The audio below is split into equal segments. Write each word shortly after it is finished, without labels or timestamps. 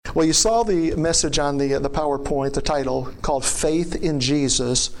Well, you saw the message on the PowerPoint, the title, called Faith in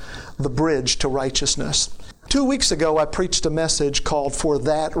Jesus, the Bridge to Righteousness. 2 weeks ago, I preached a message called For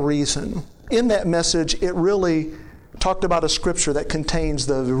That Reason. In that message, it really talked about a scripture that contains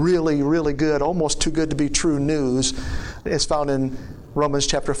the really, really good, almost too good to be true news. It's found in Romans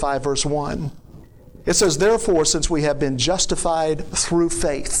chapter 5, verse 1. It says, "Therefore, since we have been justified through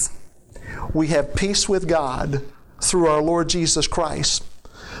faith, we have peace with God through our Lord Jesus Christ,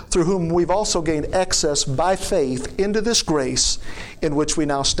 through whom we've also gained access by faith into this grace in which we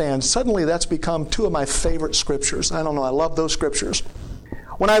now stand." Suddenly that's become two of my favorite scriptures. I don't know, I love those scriptures.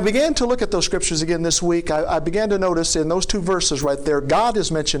 When I began to look at those scriptures again this week, I began to notice in those two verses right there, God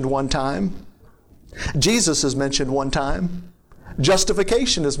is mentioned one time, Jesus is mentioned one time,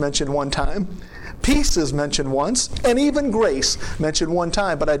 justification is mentioned one time, peace is mentioned once, and even grace mentioned one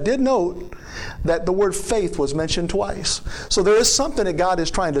time. But I did note that the word faith was mentioned twice. So there is something that God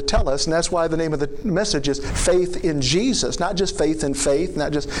is trying to tell us, and that's why the name of the message is Faith in Jesus. Not just faith in faith,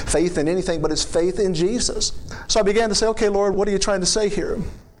 not just faith in anything, but it's faith in Jesus. So I began to say, okay, Lord, what are you trying to say here?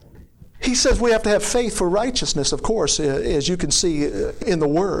 He says we have to have faith for righteousness, of course, as you can see in the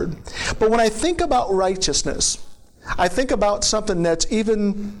Word. But when I think about righteousness, I think about something that's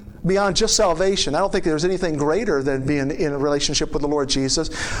even beyond just salvation. I don't think there's anything greater than being in a relationship with the Lord Jesus.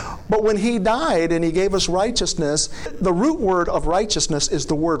 But when He died and He gave us righteousness, the root word of righteousness is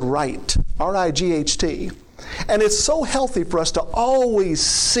the word right, R-I-G-H-T. And it's so healthy for us to always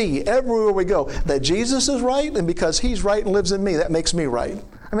see everywhere we go that Jesus is right, and because He's right and lives in me, that makes me right.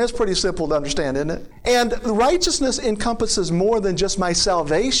 I mean, that's pretty simple to understand, isn't it? And righteousness encompasses more than just my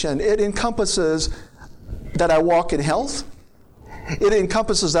salvation. It encompasses that I walk in health. It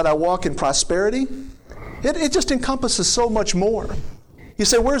encompasses that I walk in prosperity. It just encompasses so much more. You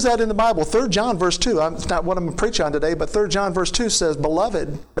say, where's that in the Bible? 3 John verse 2. It's not what I'm going to preach on today, but 3 John verse 2 says,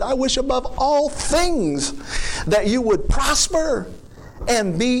 "Beloved, I wish above all things that you would prosper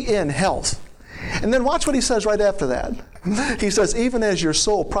and be in health." And then watch what he says right after that. He says, even as your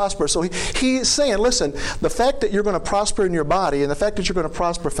soul prospers. So he's saying, listen, the fact that you're going to prosper in your body, and the fact that you're going to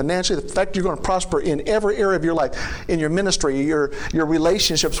prosper financially, the fact that you're going to prosper in every area of your life, in your ministry, your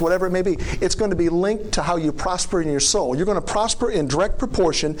relationships, whatever it may be, it's going to be linked to how you prosper in your soul. You're going to prosper in direct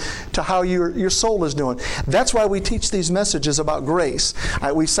proportion to how your soul is doing. That's why we teach these messages about grace.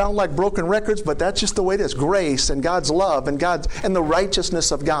 We sound like broken records, but that's just the way it is. Grace and God's love and the righteousness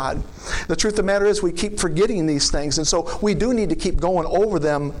of God. The truth of the matter is we keep forgetting these things, and so we do need to keep going over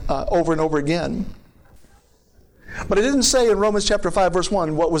them over and over again. But it didn't say in Romans chapter 5 verse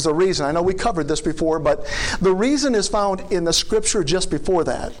 1 what was the reason. I know we covered this before, but the reason is found in the scripture just before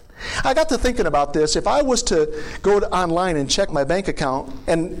that. I got to thinking about this. If I was to go online and check my bank account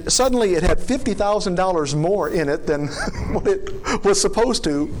and suddenly it had $50,000 more in it than what it was supposed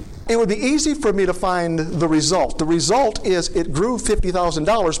to, it would be easy for me to find the result. The result is it grew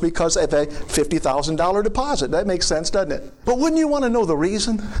 $50,000 because of a $50,000 deposit. That makes sense, doesn't it? But wouldn't you want to know the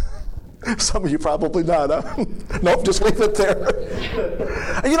reason? Some of you probably not, huh? Nope, just leave it there.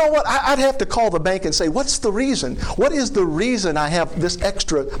 You know what? I'd have to call the bank and say, what's the reason? What is the reason I have this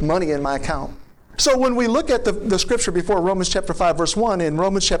extra money in my account? So when we look at the scripture before Romans chapter 5 verse 1 and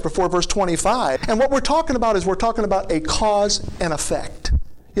Romans chapter 4 verse 25, and what we're talking about is we're talking about a cause and effect.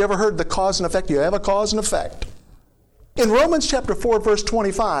 You ever heard the cause and effect? You have a cause and effect. In Romans chapter 4 verse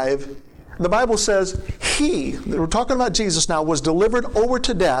 25, the Bible says He, we're talking about Jesus now, was delivered over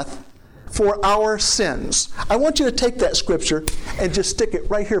to death for our sins. I want you to take that scripture and just stick it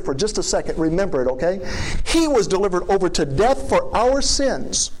right here for just a second. Remember it, okay? He was delivered over to death for our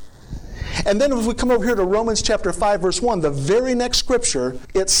sins. And then if we come over here to Romans chapter 5 verse 1, the very next scripture,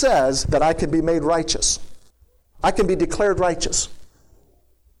 it says that I can be made righteous. I can be declared righteous.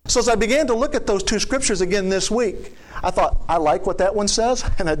 So as I began to look at those two scriptures again this week, I thought, I like what that one says,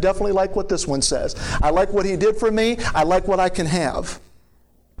 and I definitely like what this one says. I like what He did for me. I like what I can have.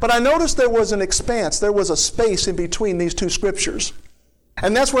 But I noticed there was an expanse, there was a space in between these two scriptures.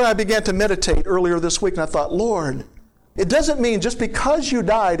 And that's where I began to meditate earlier this week, and I thought, Lord, it doesn't mean just because you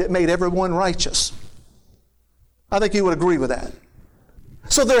died, it made everyone righteous. I think you would agree with that.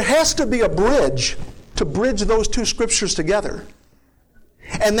 So there has to be a bridge to bridge those two scriptures together.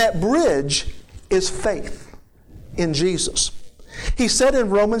 And that bridge is faith in Jesus. He said in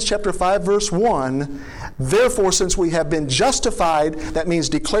Romans chapter 5 verse 1, therefore since we have been justified, that means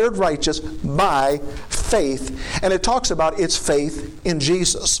declared righteous by faith. And it talks about it's faith in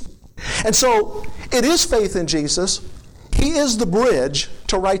Jesus. And so it is faith in Jesus. He is the bridge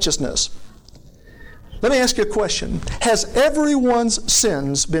to righteousness. Let me ask you a question. Has everyone's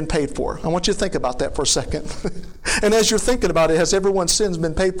sins been paid for? I want you to think about that for a second. And as you're thinking about it, has everyone's sins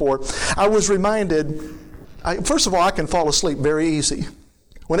been paid for? I was reminded, first of all, I can fall asleep very easy.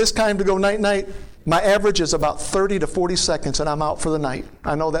 When it's time to go night-night, my average is about 30 to 40 seconds and I'm out for the night.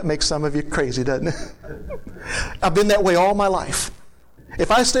 I know that makes some of you crazy, doesn't it? I've been that way all my life. If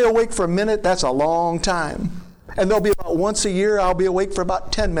I stay awake for a minute, that's a long time. And there'll be about once a year, I'll be awake for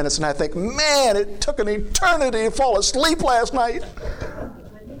about 10 minutes, and I think, man, it took an eternity to fall asleep last night.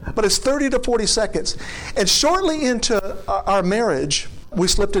 But it's 30 to 40 seconds. And shortly into our marriage, we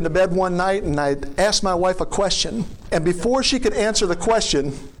slipped into bed one night, and I asked my wife a question. And before she could answer the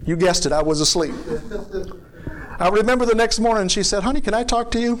question, you guessed it, I was asleep. I remember the next morning, she said, honey, can I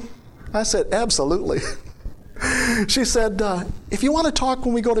talk to you? I said, absolutely. She said, if you want to talk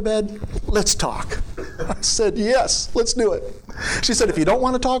when we go to bed, let's talk. I said, yes, let's do it. She said, if you don't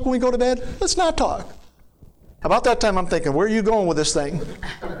want to talk when we go to bed, let's not talk. About that time, I'm thinking, where are you going with this thing?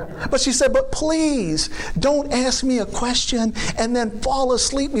 But she said, but please, don't ask me a question and then fall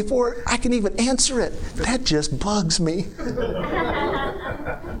asleep before I can even answer it. That just bugs me.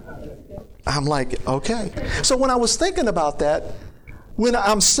 I'm like, okay. So when I was thinking about that, when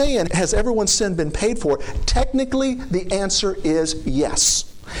I'm saying, has everyone's sin been paid for? Technically, the answer is yes.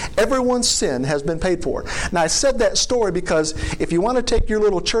 Everyone's sin has been paid for. Now, I said that story because if you want to take your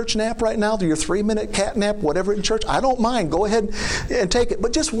little church nap right now, your 3-minute cat nap, whatever in church, I don't mind. Go ahead and take it.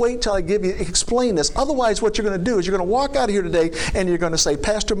 But just wait till I explain this. Otherwise, what you're going to do is you're going to walk out of here today and you're going to say,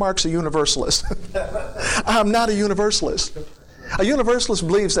 Pastor Mark's a universalist. I'm not a universalist. A universalist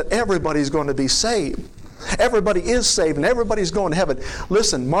believes that everybody's going to be saved. Everybody is saved and everybody's going to heaven.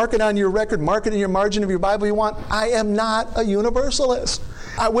 Listen, mark it on your record, mark it in your margin of your Bible you want. I am not a universalist.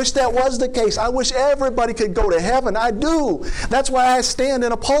 I wish that was the case. I wish everybody could go to heaven. I do. That's why I stand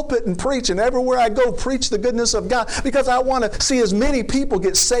in a pulpit and preach, and everywhere I go, preach the goodness of God, because I want to see as many people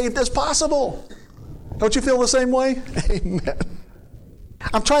get saved as possible. Don't you feel the same way? Amen.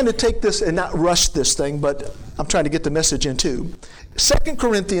 I'm trying to take this and not rush this thing, but I'm trying to get the message in too. 2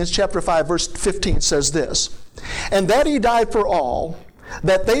 Corinthians chapter 5, verse 15 says this, and that he died for all,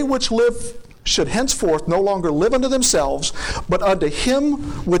 that they which live should henceforth no longer live unto themselves, but unto him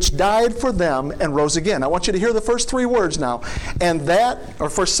which died for them and rose again. I want you to hear the first 3 words now, and that, or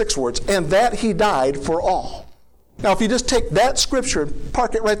first 6 words, and that he died for all. Now, if you just take that scripture,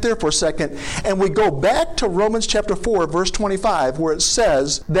 park it right there for a second, and we go back to Romans chapter 4, verse 25, where it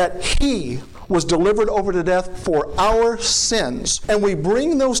says that he was delivered over to death for our sins, and we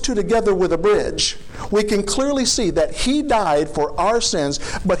bring those two together with a bridge, we can clearly see that he died for our sins,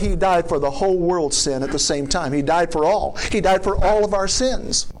 but he died for the whole world's sin at the same time. He died for all. He died for all of our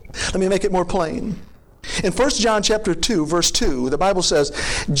sins. Let me make it more plain. In 1 John chapter 2, verse 2, the Bible says,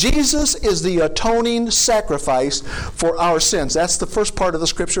 Jesus is the atoning sacrifice for our sins. That's the first part of the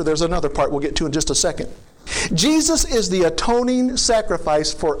scripture. There's another part we'll get to in just a second. Jesus is the atoning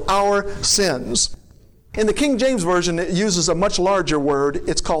sacrifice for our sins. In the King James Version, it uses a much larger word.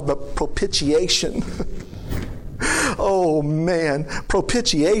 It's called the propitiation. Oh, man.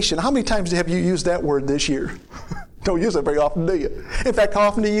 Propitiation. How many times have you used that word this year? Don't use it very often, do you? In fact, how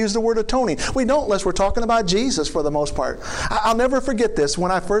often do you use the word atoning? We don't unless we're talking about Jesus for the most part. I'll never forget this.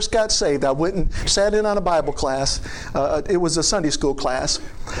 When I first got saved, I went and sat in on a Bible class. It was a Sunday school class.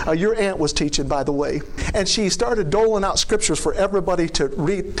 Your aunt was teaching, by the way. And she started doling out scriptures for everybody to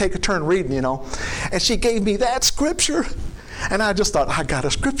read, take a turn reading, you know. And she gave me that scripture. And I just thought, I got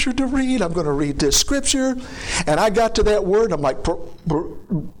a scripture to read. I'm going to read this scripture. And I got to that word. I'm like,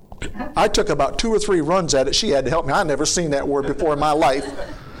 I took about 2 or 3 runs at it. She had to help me. I'd never seen that word before in my life.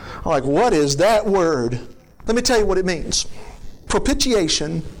 I'm like, what is that word? Let me tell you what it means.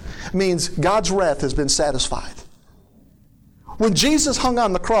 Propitiation means God's wrath has been satisfied. When Jesus hung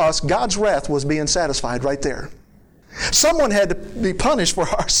on the cross, God's wrath was being satisfied right there. Someone had to be punished for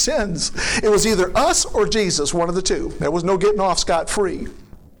our sins. It was either us or Jesus, one of the two. There was no getting off scot-free.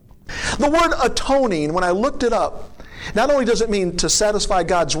 The word atoning, when I looked it up, not only does it mean to satisfy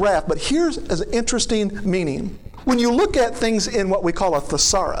God's wrath, but here's an interesting meaning. When you look at things in what we call a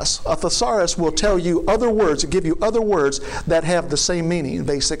thesaurus will tell you other words, give you other words that have the same meaning,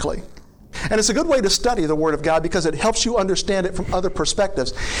 basically. And it's a good way to study the Word of God because it helps you understand it from other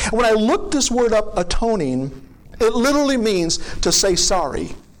perspectives. And when I looked this word up, atoning, it literally means to say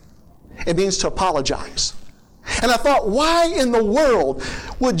sorry. It means to apologize. And I thought, why in the world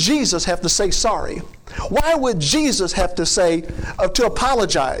would Jesus have to say sorry? Why would Jesus have to say, to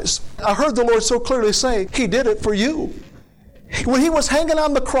apologize? I heard the Lord so clearly say, He did it for you. When he was hanging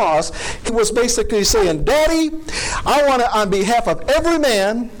on the cross, he was basically saying, Daddy, I want to, on behalf of every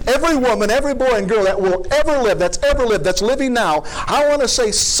man, every woman, every boy and girl that will ever live, that's living now, I want to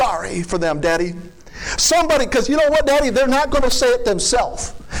say sorry for them, Daddy. Somebody, because you know what, Daddy? They're not going to say it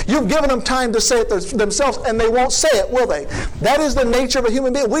themselves. You've given them time to say it themselves, and they won't say it, will they? That is the nature of a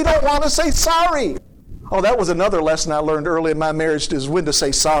human being. We don't want to say sorry. Oh, that was another lesson I learned early in my marriage, is when to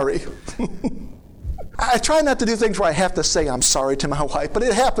say sorry. I try not to do things where I have to say I'm sorry to my wife, but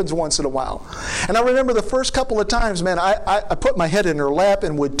it happens once in a while. And I remember the first couple of times, man, I put my head in her lap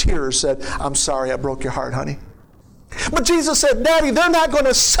and with tears said, I'm sorry I broke your heart, honey. But Jesus said, Daddy, they're not going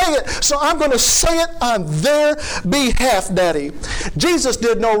to say it, so I'm going to say it on their behalf, Daddy. Jesus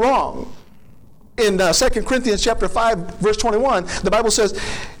did no wrong. In 2 Corinthians chapter 5, verse 21, the Bible says,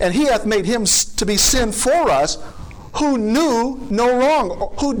 and he hath made him to be sin for us, who knew no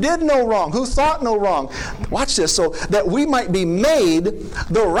wrong, who did no wrong, who thought no wrong. Watch this, so that we might be made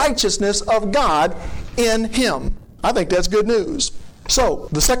the righteousness of God in him. I think that's good news. So,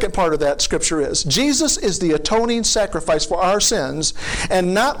 the second part of that scripture is, Jesus is the atoning sacrifice for our sins,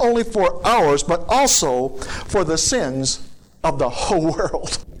 and not only for ours, but also for the sins of the whole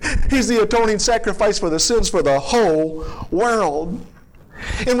world. He's the atoning sacrifice for the sins for the whole world.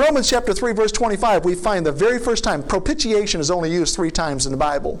 In Romans chapter 3, verse 25, we find the very first time, propitiation is only used 3 times in the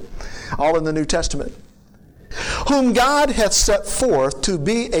Bible, all in the New Testament. Whom God hath set forth to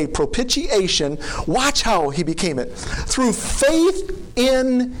be a propitiation, watch how he became it, through faith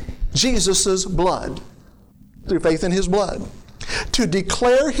in Jesus' blood. Through faith in his blood. To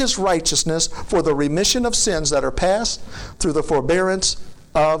declare his righteousness for the remission of sins that are past through the forbearance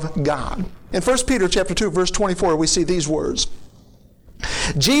of God. In 1 Peter chapter 2, verse 24, we see these words.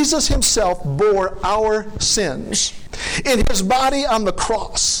 Jesus himself bore our sins in his body on the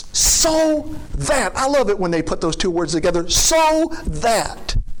cross, so that, I love it when they put those two words together, so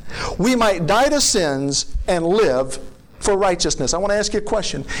that we might die to sins and live for righteousness. I want to ask you a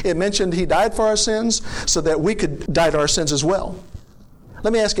question. It mentioned he died for our sins so that we could die to our sins as well.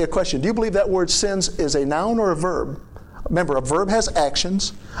 Let me ask you a question. Do you believe that word sins is a noun or a verb? Remember, a verb has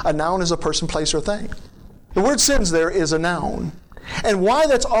actions. A noun is a person, place, or thing. The word sins there is a noun. And why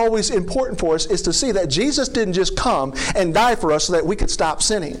that's always important for us is to see that Jesus didn't just come and die for us so that we could stop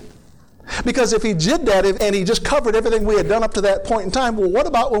sinning. Because if he did that and he just covered everything we had done up to that point in time, well, what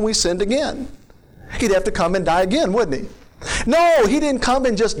about when we sinned again? He'd have to come and die again, wouldn't he? No, he didn't come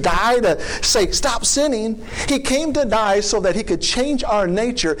and just die to say, stop sinning. He came to die so that he could change our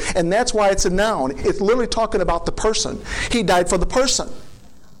nature, and that's why it's a noun. It's literally talking about the person. He died for the person.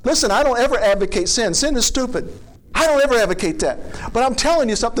 Listen, I don't ever advocate sin. Sin is stupid. I don't ever advocate that. But I'm telling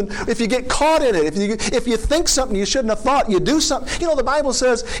you something, if you get caught in it, if you think something you shouldn't have thought, you do something. You know, the Bible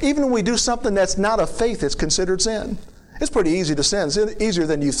says even when we do something that's not of faith, it's considered sin. It's pretty easy to sin. It's easier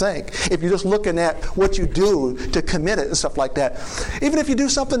than you think. If you're just looking at what you do to commit it and stuff like that. Even if you do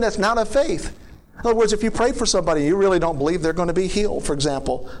something that's not of faith. In other words, if you pray for somebody, you really don't believe they're going to be healed, for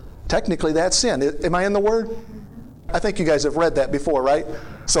example. Technically, that's sin. Am I in the Word? I think you guys have read that before, right?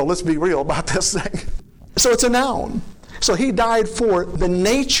 So let's be real about this thing. So it's a noun. So he died for the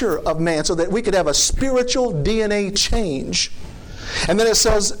nature of man so that we could have a spiritual DNA change. And then it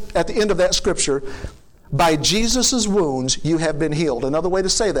says at the end of that scripture, by Jesus' wounds you have been healed. Another way to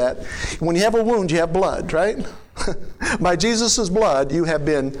say that, when you have a wound, you have blood, right? By Jesus' blood you have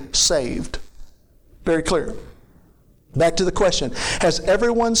been saved. Very clear. Back to the question, has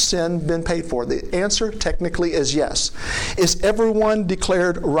everyone's sin been paid for? The answer technically is yes. Is everyone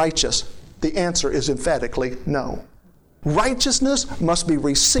declared righteous? The answer is emphatically no. Righteousness must be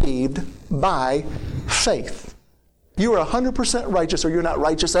received by faith. You are 100% righteous or you're not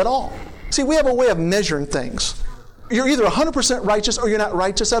righteous at all. See, we have a way of measuring things. You're either 100% righteous or you're not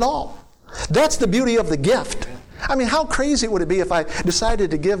righteous at all. That's the beauty of the gift. I mean, how crazy would it be if I decided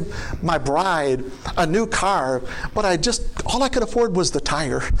to give my bride a new car, but all I could afford was the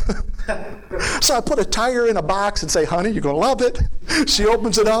tire. So I put a tire in a box and say, honey, you're going to love it. She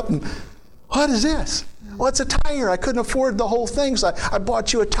opens it up and, what is this? Well, it's a tire. I couldn't afford the whole thing, so I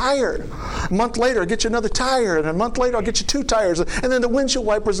bought you a tire. A month later, I'll get you another tire, and a month later, I'll get you 2 tires, and then the windshield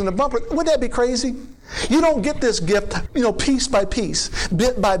wipers and the bumper. Wouldn't that be crazy? You don't get this gift, piece by piece,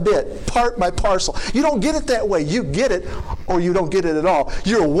 bit by bit, part by parcel. You don't get it that way. You get it, or you don't get it at all.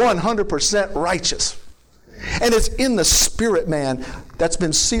 You're 100% righteous. And it's in the spirit, man, that's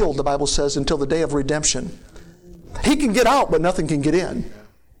been sealed, the Bible says, until the day of redemption. He can get out, but nothing can get in.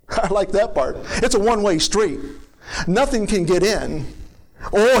 I like that part. It's a one-way street. Nothing can get in.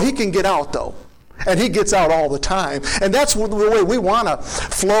 Oh, he can get out, though. And he gets out all the time. And that's the way we want to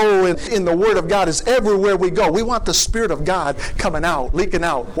flow in the Word of God, is everywhere we go. We want the Spirit of God coming out, leaking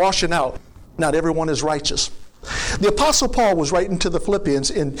out, washing out. Not everyone is righteous. The Apostle Paul was writing to the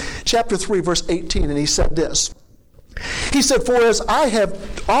Philippians in chapter 3, verse 18, and he said this. He said, "For as I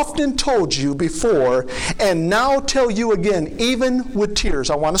have often told you before, and now tell you again, even with tears."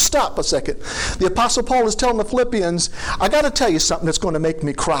 I want to stop a second. The Apostle Paul is telling the Philippians, I got to tell you something that's going to make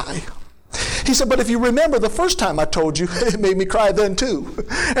me cry. He said, but if you remember the first time I told you, it made me cry then too.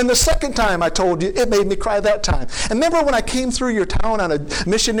 And the second time I told you, it made me cry that time. And remember when I came through your town on a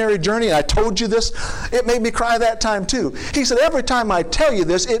missionary journey and I told you this, it made me cry that time too. He said, every time I tell you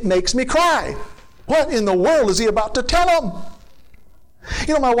this, it makes me cry. What in the world is he about to tell them?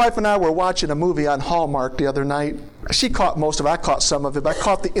 You know, my wife and I were watching a movie on Hallmark the other night. She caught most of it. I caught some of it, but I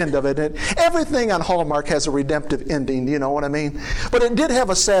caught the end of it. And everything on Hallmark has a redemptive ending, you know what I mean? But it did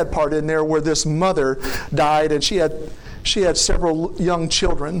have a sad part in there where this mother died, and she had several young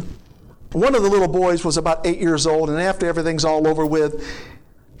children. One of the little boys was about 8 years old, and after everything's all over with,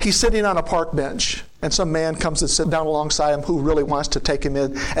 he's sitting on a park bench, and some man comes and sits down alongside him who really wants to take him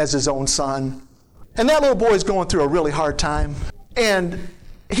in as his own son. And that little boy's going through a really hard time. And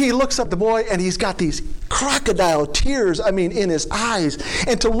he looks up the boy, and he's got these crocodile tears, in his eyes.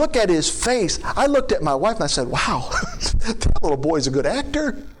 And to look at his face, I looked at my wife and I said, wow, that little boy's a good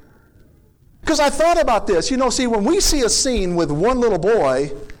actor. Because I thought about this. When we see a scene with one little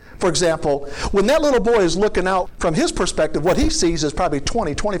boy, for example, when that little boy is looking out from his perspective, what he sees is probably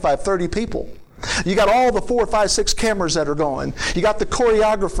 20, 25, 30 people. You got all the 4, 5, 6 cameras that are going. You got the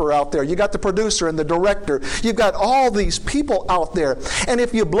choreographer out there. You got the producer and the director. You've got all these people out there. And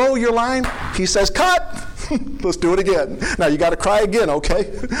if you blow your line, he says, cut! Let's do it again. Now you got to cry again,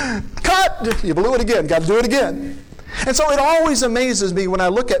 okay? Cut! You blew it again. Got to do it again. And so it always amazes me when I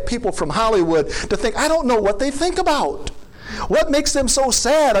look at people from Hollywood to think, I don't know what they think about. What makes them so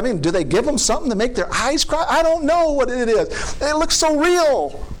sad? Do they give them something to make their eyes cry? I don't know what it is. It looks so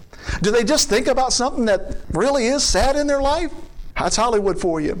real. Do they just think about something that really is sad in their life? That's Hollywood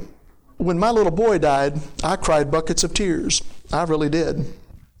for you. When my little boy died, I cried buckets of tears. I really did.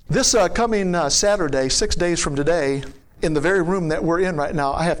 This coming Saturday, 6 days from today, in the very room that we're in right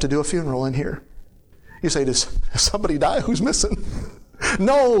now, I have to do a funeral in here. You say, does somebody die? Who's missing?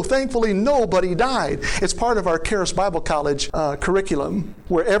 No, thankfully nobody died. It's part of our Charis Bible College curriculum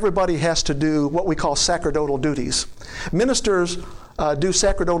where everybody has to do what we call sacerdotal duties. Ministers do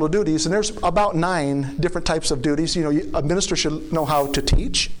sacerdotal duties, and there's about 9 different types of duties. A minister should know how to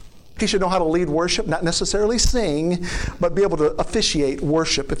teach. He should know how to lead worship, not necessarily sing, but be able to officiate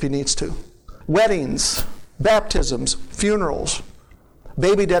worship if he needs to. Weddings, baptisms, funerals,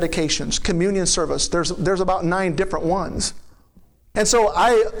 baby dedications, communion service. There's about 9 different ones. And so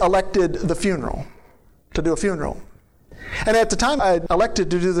I elected the funeral, to do a funeral. And at the time I elected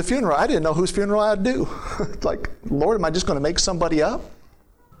to do the funeral, I didn't know whose funeral I'd do. It's like, Lord, am I just going to make somebody up?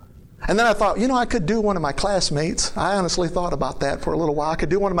 And then I thought, I could do one of my classmates. I honestly thought about that for a little while. I could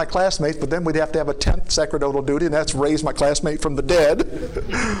do one of my classmates, but then we'd have to have a 10th sacerdotal duty, and that's raise my classmate from the dead.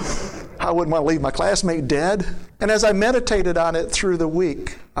 I wouldn't want to leave my classmate dead. And as I meditated on it through the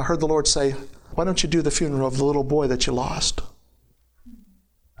week, I heard the Lord say, why don't you do the funeral of the little boy that you lost?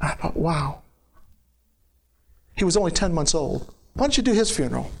 I thought, wow. He was only 10 months old. Why don't you do his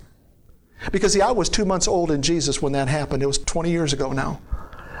funeral? Because I was 2 months old in Jesus when that happened. It was 20 years ago now.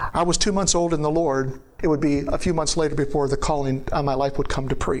 I was 2 months old in the Lord. It would be a few months later before the calling on my life would come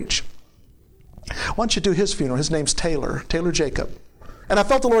to preach. Why don't you do his funeral? His name's Taylor Jacob. And I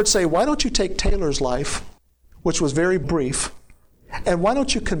felt the Lord say, why don't you take Taylor's life, which was very brief, and why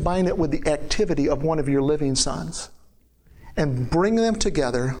don't you combine it with the activity of one of your living sons and bring them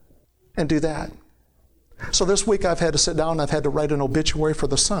together and do that? So this week I've had to sit down and I've had to write an obituary for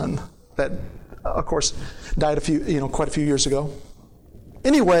the son that, of course, died quite a few years ago.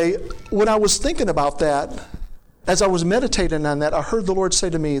 Anyway, when I was thinking about that, as I was meditating on that, I heard the Lord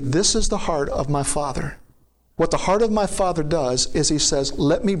say to me, this is the heart of my Father. What the heart of my Father does is he says,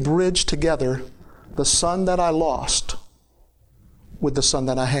 let me bridge together the son that I lost with the son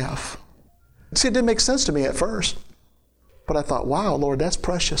that I have. See, it didn't make sense to me at first, but I thought, wow, Lord, that's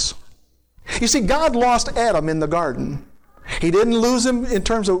precious. You see, God lost Adam in the garden. He didn't lose him in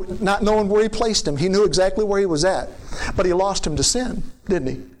terms of not knowing where he placed him. He knew exactly where he was at. But he lost him to sin, didn't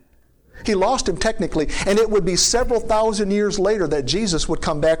he? He lost him technically, and it would be several thousand years later that Jesus would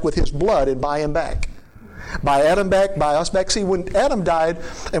come back with his blood and buy him back. Buy Adam back, buy us back. See, when Adam died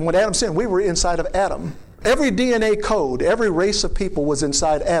and when Adam sinned, we were inside of Adam. Every DNA code, every race of people was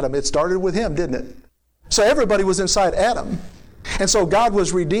inside Adam. It started with him, didn't it? So everybody was inside Adam. And so God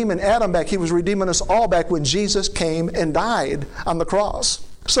was redeeming Adam back. He was redeeming us all back when Jesus came and died on the cross.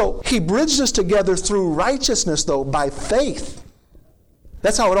 So he bridged us together through righteousness, though, by faith.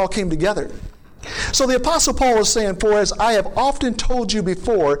 That's how it all came together. So the Apostle Paul is saying, for as I have often told you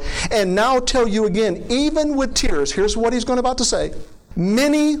before, and now tell you again, even with tears, here's what he's about to say,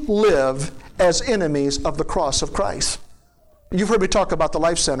 many live as enemies of the cross of Christ. You've heard me talk about the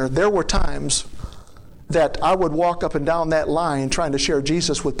Life Center. There were times that I would walk up and down that line trying to share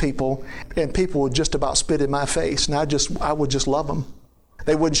Jesus with people, and people would just about spit in my face, and I would just love them.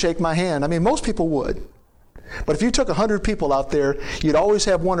 They wouldn't shake my hand. I mean, most people would. But if you took 100 people out there, you'd always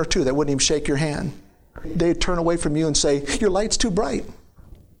have one or two that wouldn't even shake your hand. They'd turn away from you and say, your light's too bright.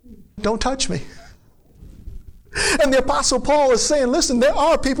 Don't touch me. And the Apostle Paul is saying, listen, there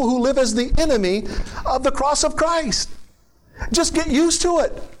are people who live as the enemy of the cross of Christ. Just get used to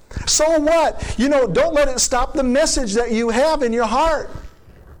it. So what? Don't let it stop the message that you have in your heart.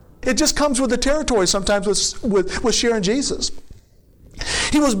 It just comes with the territory sometimes with sharing Jesus.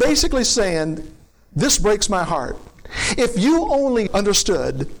 He was basically saying, this breaks my heart. If you only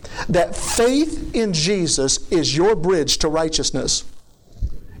understood that faith in Jesus is your bridge to righteousness,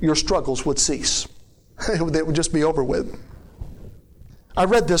 your struggles would cease. They would just be over with. I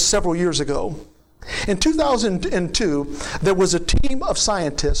read this several years ago. In 2002, there was a team of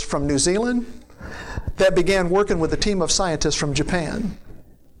scientists from New Zealand that began working with a team of scientists from Japan.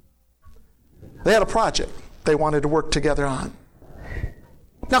 They had a project they wanted to work together on.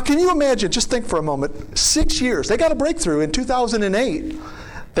 Now, can you imagine, just think for a moment, 6 years, they got a breakthrough in 2008.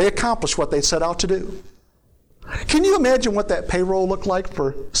 They accomplished what they set out to do. Can you imagine what that payroll looked like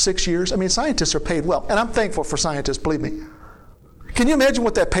for 6 years? I mean, scientists are paid well, and I'm thankful for scientists, believe me. Can you imagine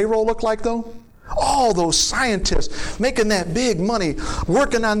what that payroll looked like, though? All those scientists making that big money,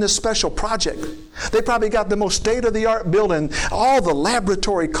 working on this special project. They probably got the most state-of-the-art building, all the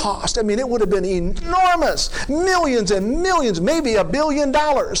laboratory cost. I mean, it would have been enormous. Millions and millions, maybe $1 billion.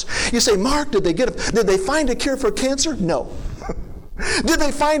 You say, Mark, did they find a cure for cancer? No. Did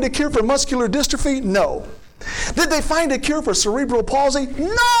they find a cure for muscular dystrophy? No. Did they find a cure for cerebral palsy?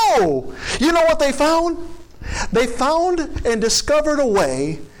 No. You know what they found? They found and discovered a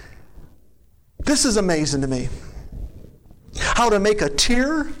way. This is amazing to me. How to make a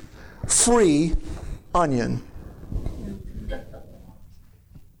tear-free onion.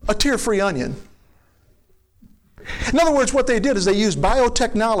 A tear-free onion. In other words, what they did is they used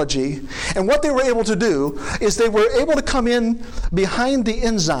biotechnology, and what they were able to do is they were able to come in behind the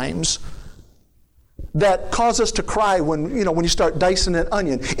enzymes that cause us to cry when you start dicing an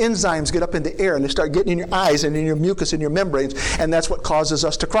onion. Enzymes get up in the air and they start getting in your eyes and in your mucus and your membranes, and that's what causes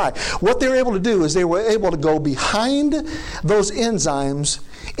us to cry. What they were able to do is they were able to go behind those enzymes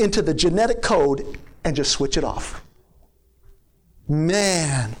into the genetic code and just switch it off.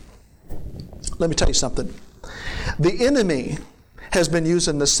 Man, let me tell you something. The enemy has been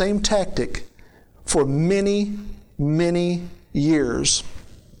using the same tactic for many, many years.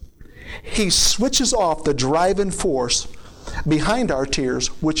 He switches off the driving force behind our tears,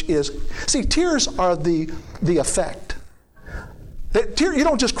 which is, tears are the effect. You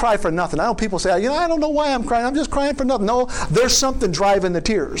don't just cry for nothing. I know people say, I don't know why I'm crying. I'm just crying for nothing. No, there's something driving the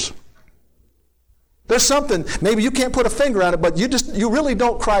tears. There's something, maybe you can't put a finger on it, but you really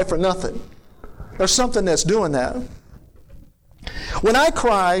don't cry for nothing. There's something that's doing that. When I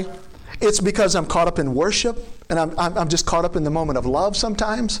cry, it's because I'm caught up in worship, and I'm just caught up in the moment of love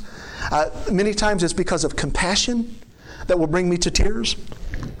sometimes. Many times it's because of compassion that will bring me to tears.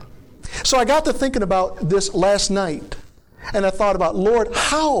 So I got to thinking about this last night, and I thought about, Lord,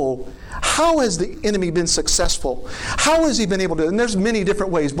 how has the enemy been successful? How has he been able to? And there's many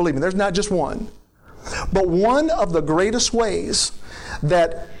different ways, believe me, there's not just one. But one of the greatest ways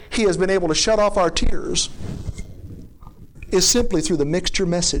that he has been able to shut off our tears is simply through the mixture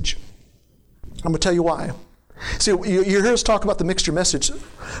message. I'm going to tell you why. See, you hear us talk about the mixture message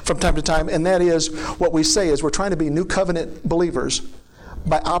from time to time, and that is what we say is we're trying to be new covenant believers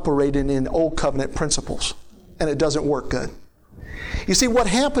by operating in old covenant principles, and it doesn't work good. You see, what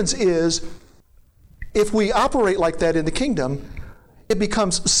happens is if we operate like that in the kingdom, it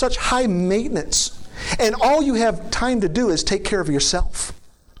becomes such high maintenance, and all you have time to do is take care of yourself.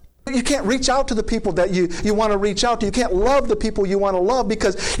 You can't reach out to the people that you want to reach out to. You can't love the people you want to love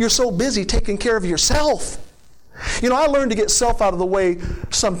because you're so busy taking care of yourself. I learned to get self out of the way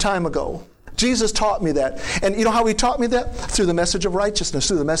some time ago. Jesus taught me that. And you know how he taught me that? Through the message of righteousness,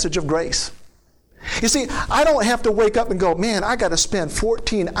 through the message of grace. You see, I don't have to wake up and go, man, I got to spend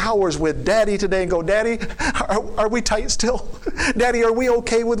 14 hours with Daddy today and go, Daddy, are we tight still? Daddy, are we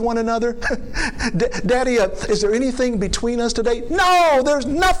okay with one another? Daddy, is there anything between us today? No, there's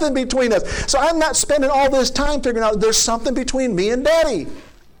nothing between us. So I'm not spending all this time figuring out there's something between me and Daddy.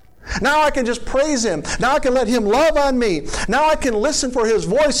 Now I can just praise Him. Now I can let Him love on me. Now I can listen for His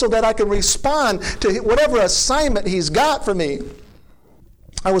voice so that I can respond to whatever assignment He's got for me.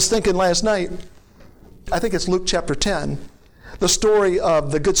 I was thinking last night, I think it's Luke chapter 10, the story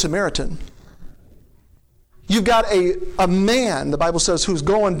of the Good Samaritan. You've got a man, the Bible says, who's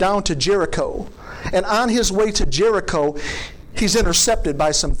going down to Jericho. And on his way to Jericho, he's intercepted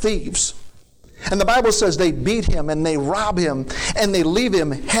by some thieves. And the Bible says they beat him and they rob him and they leave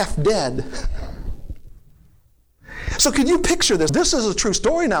him half dead. So can you picture this? This is a true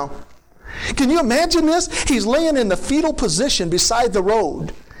story now. Can you imagine this? He's laying in the fetal position beside the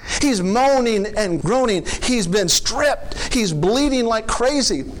road. He's moaning and groaning. He's been stripped. He's bleeding like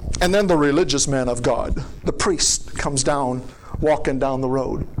crazy. And then the religious man of God, the priest, comes down, walking down the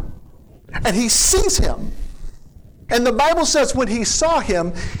road. And he sees him. And the Bible says when he saw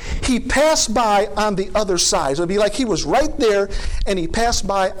him, he passed by on the other side. So it'd be like he was right there and he passed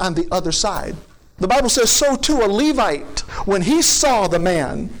by on the other side. The Bible says so too a Levite, when he saw the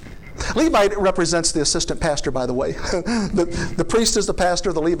man. Levite represents the assistant pastor, by the way. The priest is the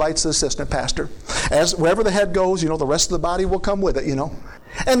pastor, the Levite's the assistant pastor. As wherever the head goes, the rest of the body will come with it,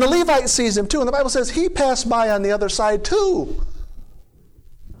 And the Levite sees him too, and the Bible says he passed by on the other side too.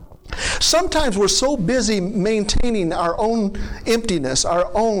 Sometimes we're so busy maintaining our own emptiness, our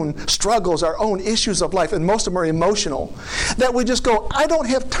own struggles, our own issues of life, and most of them are emotional, that we just go, I don't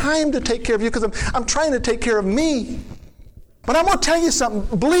have time to take care of you because I'm trying to take care of me. But I'm going to tell you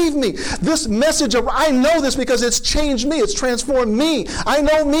something. Believe me, this message I know this because it's changed me. It's transformed me. I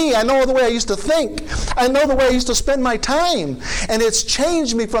know me. I know the way I used to think. I know the way I used to spend my time. And it's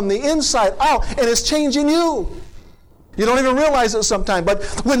changed me from the inside out, and it's changing you. You don't even realize it sometimes. But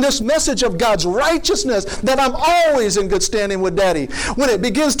when this message of God's righteousness, that I'm always in good standing with Daddy, when it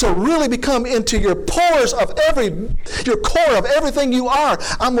begins to really become into your pores of your core of everything you are,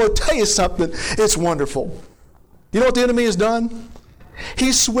 I'm going to tell you something. It's wonderful. You know what the enemy has done?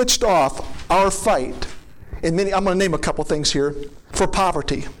 He switched off our fight. I'm going to name a couple things here. For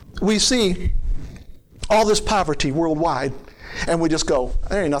poverty. We see all this poverty worldwide, and we just go,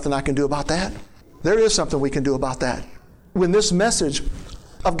 there ain't nothing I can do about that. There is something we can do about that. When this message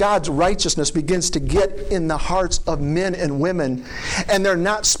of God's righteousness begins to get in the hearts of men and women, and they're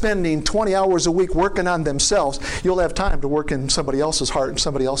not spending 20 hours a week working on themselves, you'll have time to work in somebody else's heart and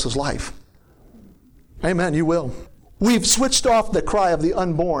somebody else's life. Amen, you will. We've switched off the cry of the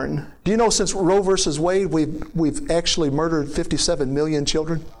unborn. Do you know since Roe versus Wade, we've actually murdered 57 million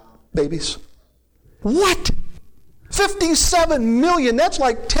children, babies? What? 57 million? That's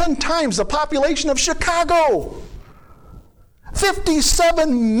like 10 times the population of Chicago.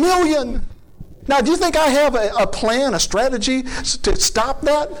 57 million. Now, do you think I have a plan, a strategy to stop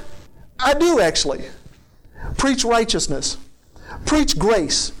that? I do, actually. Preach righteousness. Preach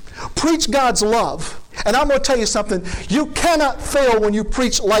grace. Preach God's love. And I'm going to tell you something. You cannot fail when you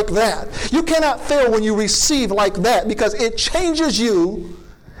preach like that. You cannot fail when you receive like that, because it changes you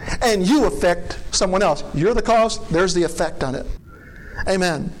and you affect someone else. You're the cause, there's the effect on it.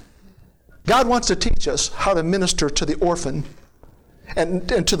 Amen. God wants to teach us how to minister to the orphan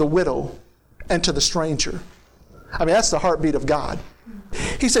and to the widow and to the stranger. I mean, that's the heartbeat of God.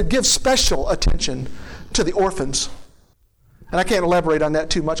 He said, give special attention to the orphans. And I can't elaborate on that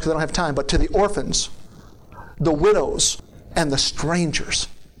too much because I don't have time, but to the orphans, the widows, and the strangers.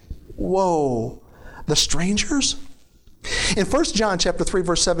 Whoa, the strangers? In 1 John chapter 3,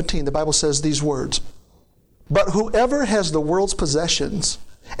 verse 17, the Bible says these words, but whoever has the world's possessions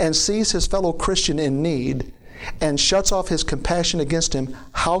and sees his fellow Christian in need and shuts off his compassion against him,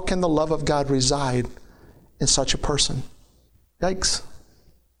 how can the love of God reside in such a person? Yikes.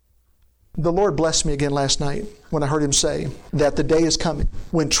 The Lord blessed me again last night when I heard him say that the day is coming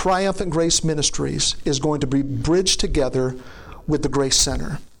when Triumphant Grace Ministries is going to be bridged together with the Grace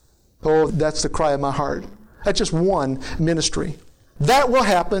Center. Oh, that's the cry of my heart. That's just one ministry. That will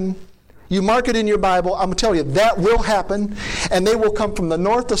happen. You mark it in your Bible. I'm going to tell you, that will happen. And they will come from the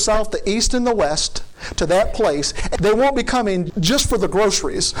north, the south, the east, and the west to that place. They won't be coming just for the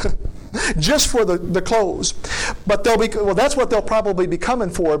groceries. just for the clothes. But that's what they'll probably be coming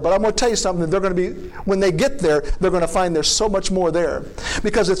for. But I'm going to tell you something. They're going to be, when they get there, they're going to find there's so much more there.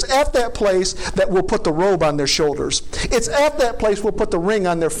 Because it's at that place that we'll put the robe on their shoulders. It's at that place we'll put the ring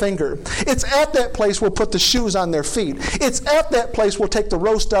on their finger. It's at that place we'll put the shoes on their feet. It's at that place we'll take the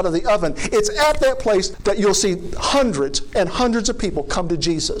roast out of the oven. It's at that place that you'll see hundreds and hundreds of people come to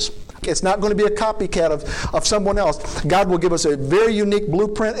Jesus. It's not going to be a copycat of someone else. God will give us a very unique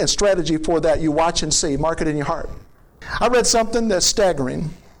blueprint and strategy for that. You watch and see. Mark it in your heart. I read something that's staggering.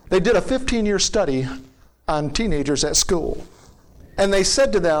 They did a 15-year study on teenagers at school. And they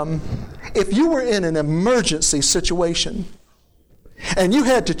said to them, if you were in an emergency situation and you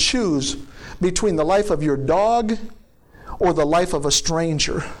had to choose between the life of your dog or the life of a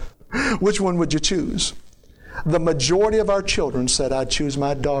stranger, which one would you choose? The majority of our children said, I'd choose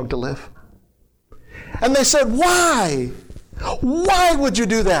my dog to live. And they said, why? Why would you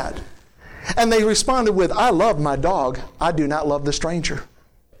do that? And they responded with, I love my dog. I do not love the stranger.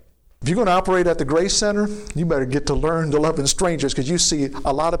 If you're going to operate at the Grace Center, you better get to learn to love strangers, because you see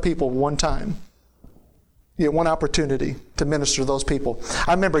a lot of people one time. You get one opportunity to minister to those people.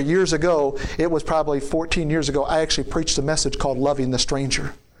 I remember years ago, it was probably 14 years ago, I actually preached a message called Loving the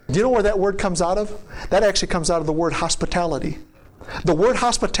Stranger. Do you know where that word comes out of? That actually comes out of the word hospitality. The word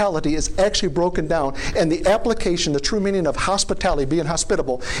hospitality is actually broken down, and the application, the true meaning of hospitality, being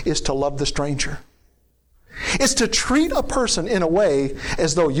hospitable, is to love the stranger. It's to treat a person in a way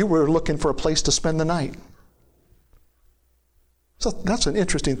as though you were looking for a place to spend the night. So that's an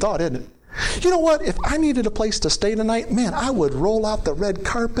interesting thought, isn't it? You know what? If I needed a place to stay tonight, man, I would roll out the red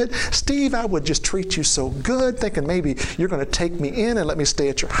carpet. Steve, I would just treat you so good, thinking maybe you're going to take me in and let me stay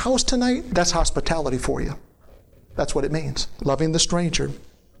at your house tonight. That's hospitality for you. That's what it means, loving the stranger.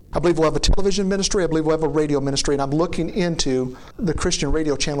 I believe we'll have a television ministry. I believe we'll have a radio ministry. And I'm looking into the Christian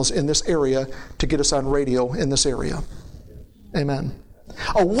radio channels in this area to get us on radio in this area. Amen.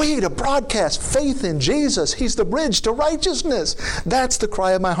 A way to broadcast faith in Jesus. He's the bridge to righteousness. That's the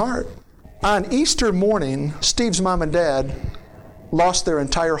cry of my heart. On Easter morning, Steve's mom and dad lost their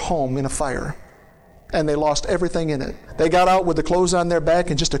entire home in a fire. And they lost everything in it. They got out with the clothes on their back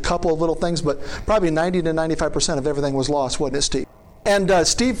and just a couple of little things, but probably 90 to 95% of everything was lost, wasn't it, Steve? And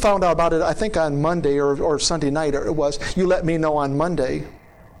Steve found out about it, I think, on Monday or Sunday night, or it was. You let me know on Monday.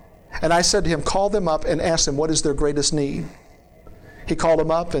 And I said to him, call them up and ask them what is their greatest need. He called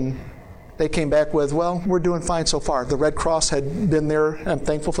them up, and they came back with, well, we're doing fine so far. The Red Cross had been there. I'm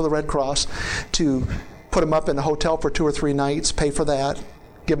thankful for the Red Cross to put them up in a hotel for 2 or 3 nights, pay for that,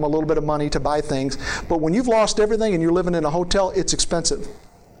 give them a little bit of money to buy things. But when you've lost everything and you're living in a hotel, it's expensive.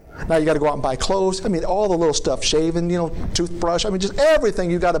 Now you got to go out and buy clothes. I mean, all the little stuff, shaving, toothbrush. I mean, just everything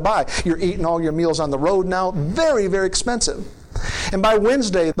you got to buy. You're eating all your meals on the road now. Very, very expensive. And by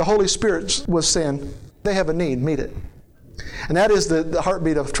Wednesday, the Holy Spirit was saying, they have a need, meet it. And that is the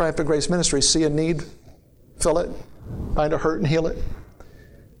heartbeat of Triumphant Grace Ministries. See a need, fill it, find a hurt and heal it.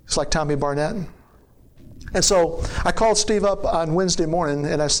 It's like Tommy Barnett. And so I called Steve up on Wednesday morning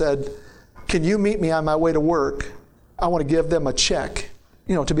and I said, can you meet me on my way to work? I want to give them a check,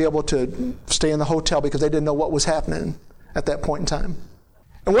 to be able to stay in the hotel, because they didn't know what was happening at that point in time.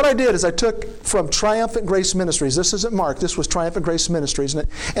 And what I did is I took from Triumphant Grace Ministries, this isn't Mark, this was Triumphant Grace Ministries,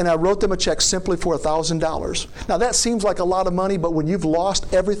 and I wrote them a check simply for $1,000. Now that seems like a lot of money, but when you've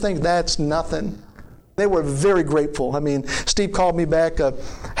lost everything, that's nothing. They were very grateful. I mean, Steve called me back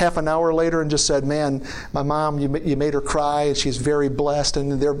half an hour later and just said, man, my mom, you made her cry, and she's very blessed,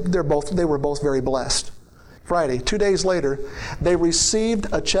 and they were both very blessed. Friday, 2 days later, they received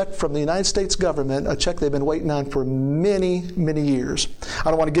a check from the United States government, a check they've been waiting on for many, many years. I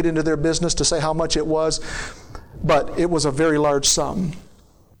don't want to get into their business to say how much it was, but it was a very large sum.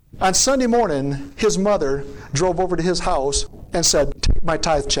 On Sunday morning, his mother drove over to his house and said, take my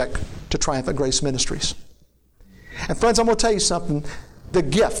tithe check to Triumphant Grace Ministries. And friends, I'm going to tell you something. The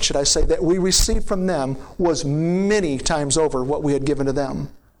gift, should I say, that we received from them was many times over what we had given to them.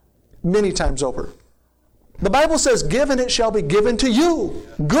 Many times over. The Bible says, give and it shall be given to you.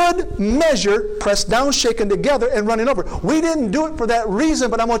 Good measure, pressed down, shaken together, and running over. We didn't do it for that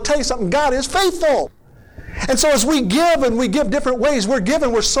reason, but I'm going to tell you something. God is faithful. And so as we give, and we give different ways,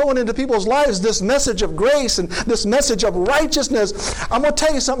 we're sowing into people's lives this message of grace and this message of righteousness. I'm going to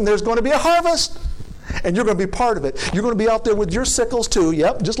tell you something. There's going to be a harvest, and you're going to be part of it. You're going to be out there with your sickles too,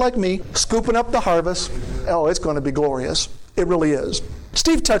 yep, just like me, scooping up the harvest. Oh, it's going to be glorious. It really is.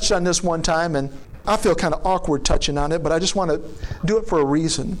 Steve touched on this one time, and I feel kind of awkward touching on it, but I just want to do it for a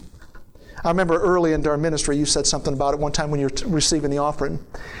reason. I remember early into our ministry, you said something about it one time when you were receiving the offering.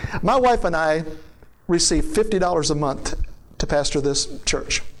 My wife and I receive $50 a month to pastor this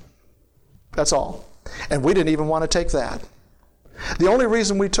church. That's all. And we didn't even want to take that. The only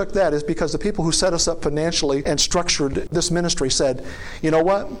reason we took that is because the people who set us up financially and structured this ministry said, you know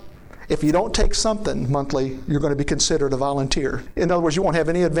what? If you don't take something monthly, you're going to be considered a volunteer. In other words, you won't have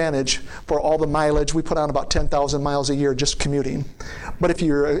any advantage for all the mileage. We put on about 10,000 miles a year just commuting. But if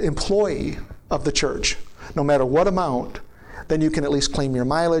you're an employee of the church, no matter what amount, then you can at least claim your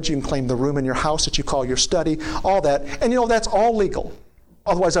mileage. You can claim the room in your house that you call your study, all that. And that's all legal.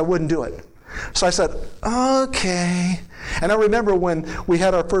 Otherwise, I wouldn't do it. So I said, okay. And I remember when we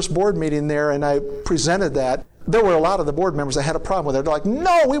had our first board meeting there and I presented that, there were a lot of the board members that had a problem with it. They're like,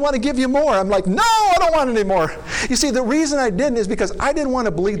 no, we want to give you more. I'm like, no, I don't want any more. You see, the reason I didn't is because I didn't want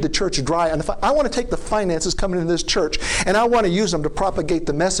to bleed the church dry. And I want to take the finances coming into this church and I want to use them to propagate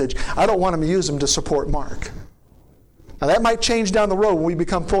the message. I don't want to use them to support Mark. Now that might change down the road when we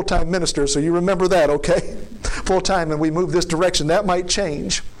become full-time ministers, so you remember that, okay? Full-time and we move this direction, that might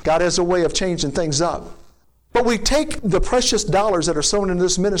change. God has a way of changing things up. But we take the precious dollars that are sown in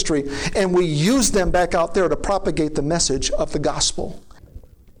this ministry and we use them back out there to propagate the message of the gospel.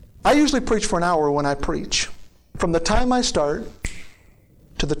 I usually preach for an hour when I preach. From the time I start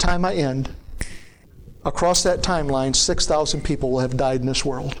to the time I end, across that timeline, 6,000 people will have died in this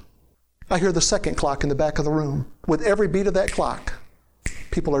world. I hear the second clock in the back of the room. With every beat of that clock,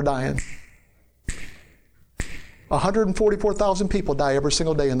 people are dying. 144,000 people die every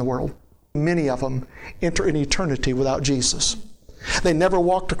single day in the world. Many of them enter in eternity without Jesus. They never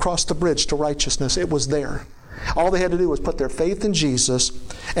walked across the bridge to righteousness. It was there. All they had to do was put their faith in Jesus,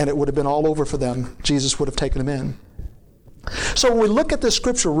 and it would have been all over for them. Jesus would have taken them in. So when we look at this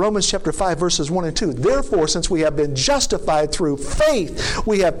scripture, Romans chapter 5, verses 1 and 2, therefore, since we have been justified through faith,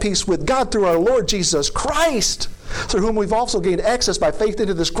 we have peace with God through our Lord Jesus Christ, through whom we've also gained access by faith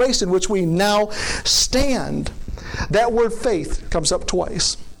into this grace in which we now stand. That word faith comes up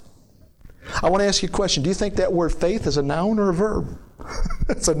twice. I want to ask you a question. Do you think that word faith is a noun or a verb?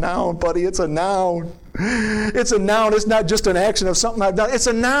 It's a noun, buddy. It's a noun. It's a noun. It's not just an action of something I've done. It's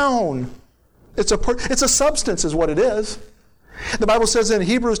a noun. It's a substance is what it is. The Bible says in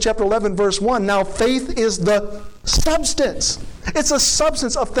Hebrews chapter 11, verse 1, now faith is the substance. It's a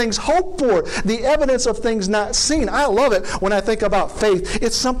substance of things hoped for, the evidence of things not seen. I love it when I think about faith.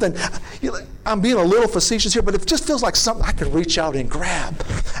 It's something, I'm being a little facetious here, but it just feels like something I could reach out and grab.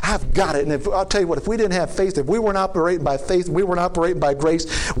 I've got it. And I'll tell you what, if we didn't have faith, if we weren't operating by faith, we weren't operating by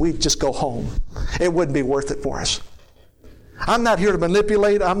grace, we'd just go home. It wouldn't be worth it for us. I'm not here to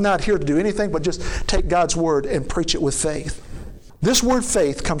manipulate. I'm not here to do anything but just take God's word and preach it with faith. This word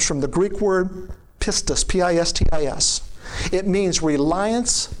faith comes from the Greek word pistis, P-I-S-T-I-S. It means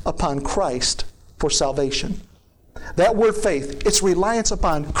reliance upon Christ for salvation. That word faith, it's reliance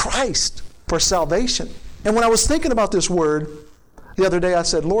upon Christ for salvation. And when I was thinking about this word the other day, I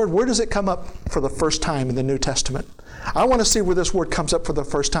said, Lord, where does it come up for the first time in the New Testament? I want to see where this word comes up for the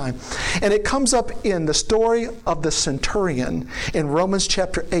first time. And it comes up in the story of the centurion in Romans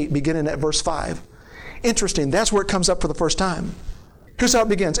chapter 8, beginning at verse 5. Interesting, that's where it comes up for the first time. Here's how it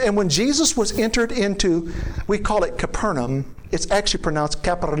begins. And when Jesus was entered into, we call it Capernaum, it's actually pronounced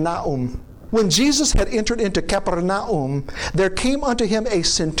Capernaum. When Jesus had entered into Capernaum, there came unto him a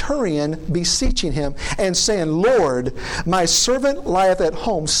centurion beseeching him and saying, Lord, my servant lieth at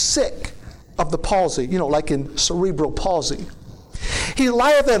home sick of the palsy, like in cerebral palsy. He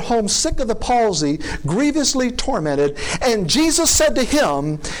lieth at home sick of the palsy, grievously tormented. And Jesus said to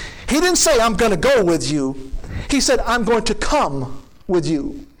him, he didn't say, I'm going to go with you. He said, I'm going to come with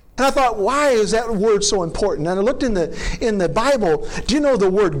you. And I thought, why is that word so important? And I looked in the Bible. Do you know the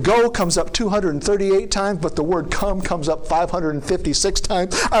word go comes up 238 times, but the word come comes up 556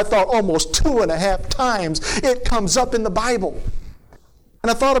 times? I thought almost 2.5 times it comes up in the Bible. And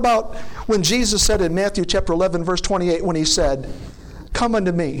I thought about when Jesus said in Matthew chapter 11, verse 28, when he said, come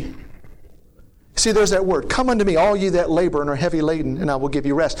unto me. See, there's that word, come unto me, all ye that labor and are heavy laden, and I will give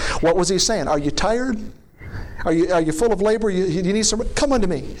you rest. What was he saying? Are you tired? Are you full of labor? You need some? Come unto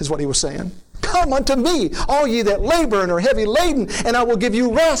me, is what he was saying. Come unto me, all ye that labor and are heavy laden, and I will give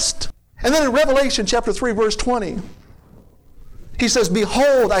you rest. And then in Revelation chapter 3, verse 20, he says,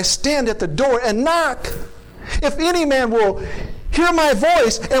 behold, I stand at the door and knock. If any man will hear my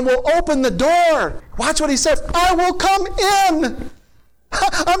voice and will open the door. Watch what he says. I will come in.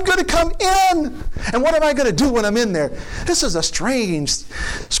 I'm going to come in. And what am I going to do when I'm in there? This is a strange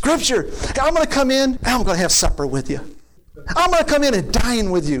scripture. I'm going to come in and I'm going to have supper with you. I'm going to come in and dine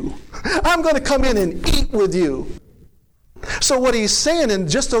with you. I'm going to come in and eat with you. So what he's saying in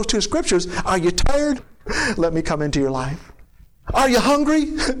just those two scriptures, are you tired? Let me come into your life. Are you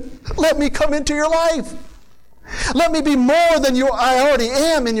hungry? Let me come into your life. Let me be more than I already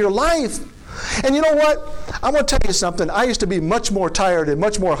am in your life. And you know what? I'm going to tell you something. I used to be much more tired and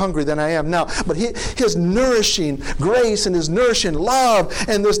much more hungry than I am now. But his nourishing grace and his nourishing love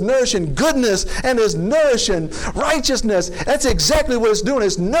and this nourishing goodness and his nourishing righteousness, that's exactly what it's doing.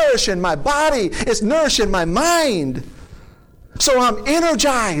 It's nourishing my body. It's nourishing my mind. So I'm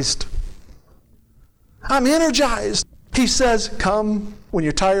energized. I'm energized. He says, come when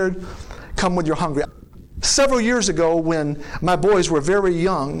you're tired, come when you're hungry. Several years ago, when my boys were very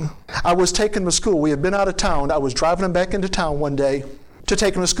young, I was taking them to school. We had been out of town. I was driving them back into town one day to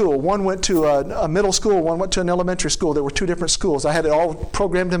take them to school. One went to a middle school, one went to an elementary school. There were two different schools. I had it all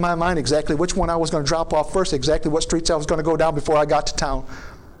programmed in my mind exactly which one I was going to drop off first, exactly what streets I was going to go down before I got to town.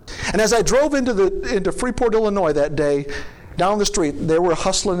 And as I drove into Freeport, Illinois that day, down the street, they were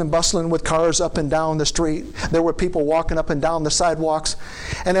hustling and bustling with cars up and down the street. There were people walking up and down the sidewalks.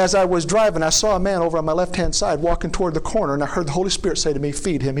 And as I was driving, I saw a man over on my left-hand side walking toward the corner, and I heard the Holy Spirit say to me,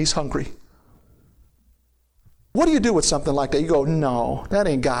 feed him, he's hungry. What do you do with something like that? You go, no, that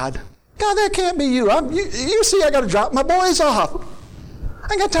ain't God. God, that can't be you. You see, I got to drop my boys off.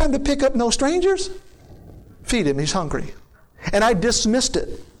 I ain't got time to pick up no strangers. Feed him, he's hungry. And I dismissed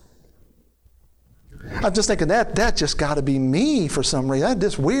it. I'm just thinking, that just got to be me for some reason.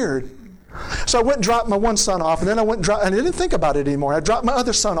 That's just weird. So I went and dropped my one son off, and then and I didn't think about it anymore. I dropped my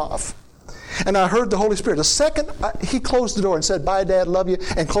other son off. And I heard the Holy Spirit. The second he closed the door and said, bye, Dad, love you,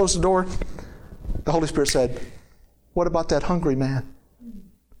 and closed the door, the Holy Spirit said, what about that hungry man?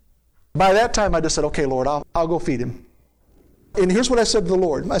 By that time, I just said, okay, Lord, I'll go feed him. And here's what I said to the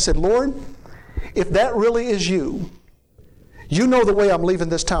Lord. I said, Lord, if that really is you, you know the way I'm leaving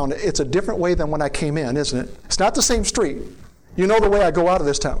this town. It's a different way than when I came in, isn't it? It's not the same street. You know the way I go out of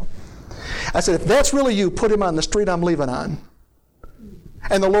this town. I said, if that's really you, put him on the street I'm leaving on.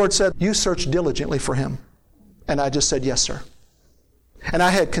 And the Lord said, you search diligently for him. And I just said, yes, sir. And I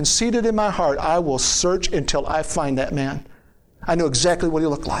had conceded in my heart, I will search until I find that man. I knew exactly what he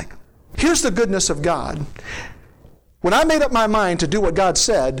looked like. Here's the goodness of God. When I made up my mind to do what God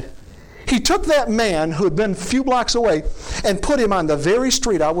said, He took that man who had been a few blocks away and put him on the very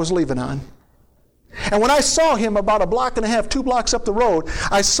street I was leaving on. And when I saw him about a block and a half, 2 blocks up the road,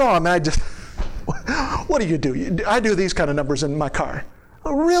 I saw him and I just, what do you do? I do these kind of numbers in my car.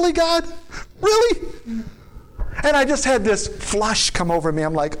 Oh, really, God? Really? And I just had this flush come over me.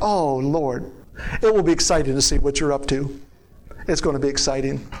 I'm like, oh, Lord, it will be exciting to see what you're up to. It's going to be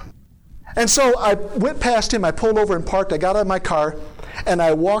exciting. And so I went past him. I pulled over and parked. I got out of my car, and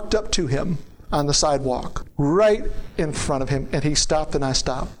I walked up to him on the sidewalk, right in front of him. And he stopped, and I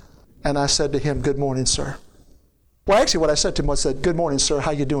stopped. And I said to him, good morning, sir. Well, actually, what I said to him was, good morning, sir.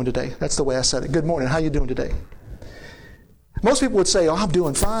 How you doing today? That's the way I said it. Good morning. How you doing today? Most people would say, oh, I'm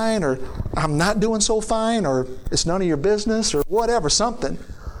doing fine, or I'm not doing so fine, or it's none of your business, or whatever, something.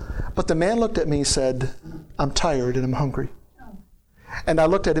 But the man looked at me and said, I'm tired and I'm hungry. And I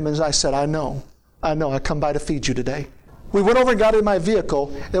looked at him and I said, I know. I come by to feed you today. We went over and got in my vehicle.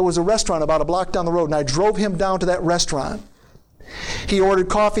 There was a restaurant about a block down the road, and I drove him down to that restaurant. He ordered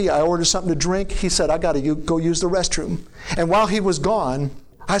coffee. I ordered something to drink. He said, I got to go use the restroom. And while he was gone,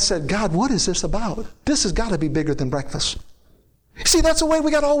 I said, God, what is this about? This has got to be bigger than breakfast. See, that's the way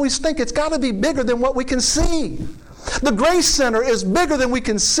we got to always think. It's got to be bigger than what we can see. The Grace Center is bigger than we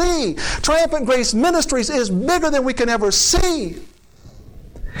can see. Triumphant Grace Ministries is bigger than we can ever see.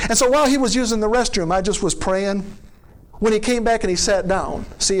 And so while he was using the restroom, I just was praying. When he came back and he sat down,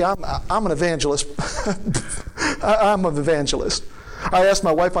 see, I'm an evangelist. I'm an evangelist. I asked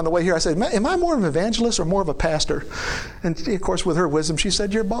my wife on the way here, I said, am I more of an evangelist or more of a pastor? And of course, with her wisdom, she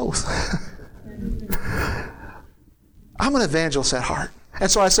said, you're both. I'm an evangelist at heart. And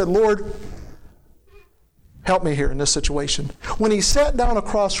so I said, Lord, help me here in this situation. When he sat down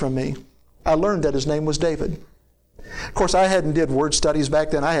across from me, I learned that his name was David. Of course, I hadn't did word studies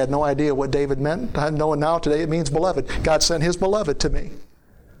back then. I had no idea what David meant. I know now today it means beloved. God sent his beloved to me.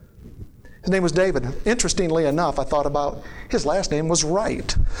 His name was David. Interestingly enough, I thought about his last name was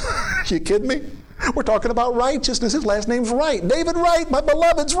Wright. You kidding me? We're talking about righteousness. His last name's Wright. David Wright, my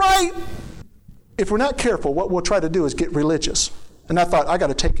beloved's Wright. If we're not careful, what we'll try to do is get religious. And I thought, I got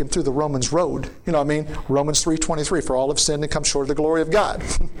to take him through the Romans road. You know what I mean? Romans 3:23, for all have sinned and come short of the glory of God.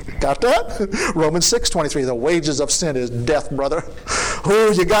 Got that? Romans 6:23, the wages of sin is death, brother.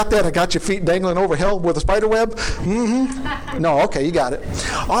 Oh, you got that? I got your feet dangling over hell with a spider web? Mm-hmm. No, okay, you got it.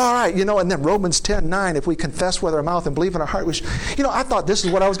 All right, and then Romans 10:9, if we confess with our mouth and believe in our heart, I thought this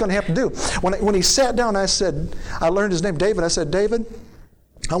is what I was going to have to do. When he sat down, I learned his name, David. I said, David,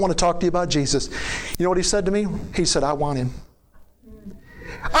 I want to talk to you about Jesus. You know what he said to me? He said, I want him.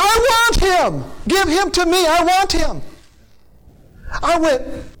 I want him. Give him to me. I want him. I went,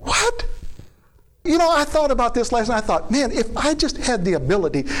 what? I thought about this last night. I thought, man, if I just had the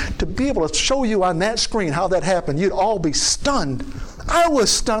ability to be able to show you on that screen how that happened, you'd all be stunned. I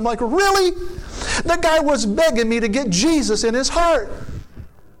was stunned. I'm like, really? The guy was begging me to get Jesus in his heart.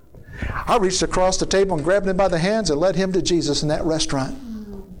 I reached across the table and grabbed him by the hands and led him to Jesus in that restaurant.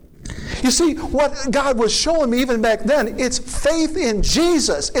 You see, what God was showing me even back then, it's faith in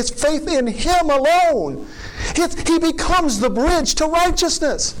Jesus. It's faith in Him alone. He becomes the bridge to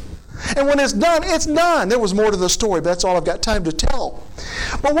righteousness. And when it's done, it's done. There was more to the story, but that's all I've got time to tell.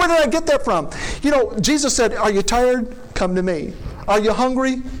 But where did I get that from? Jesus said, are you tired? Come to me. Are you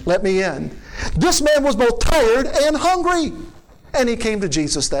hungry? Let me in. This man was both tired and hungry. And he came to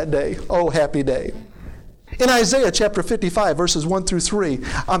Jesus that day. Oh, happy day. In Isaiah chapter 55, verses 1 through 3,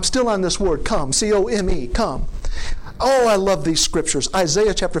 I'm still on this word, come, C-O-M-E, come. Oh, I love these scriptures.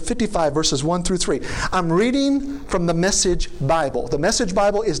 Isaiah chapter 55, verses 1 through 3. I'm reading from the Message Bible. The Message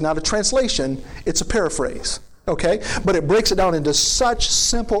Bible is not a translation, it's a paraphrase. Okay? But it breaks it down into such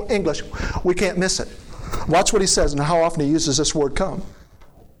simple English, we can't miss it. Watch what he says and how often he uses this word come.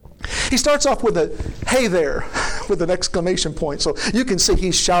 He starts off with a, hey there, with an exclamation point. So you can see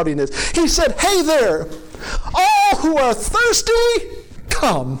he's shouting this. He said, hey there, all who are thirsty,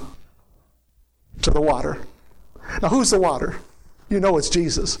 come to the water. Now, who's the water? You know it's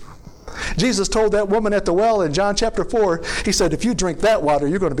Jesus. Jesus told that woman at the well in John chapter 4, he said, if you drink that water,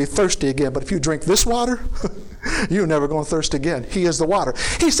 you're going to be thirsty again. But if you drink this water, you're never going to thirst again. He is the water.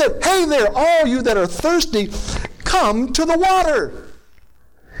 He said, hey there, all you that are thirsty, come to the water.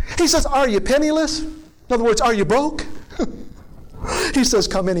 He says, are you penniless? In other words, are you broke? He says,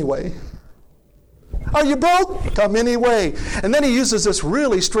 come anyway. Are you broke? Come anyway. And then he uses this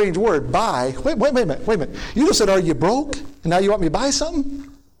really strange word, buy. Wait a minute. You just said, are you broke? And now you want me to buy something?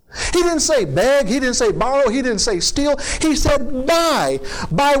 He didn't say beg. He didn't say borrow. He didn't say steal. He said buy.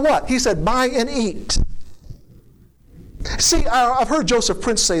 Buy what? He said buy and eat. See, I've heard Joseph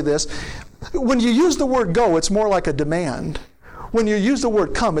Prince say this. When you use the word go, it's more like a demand. When you use the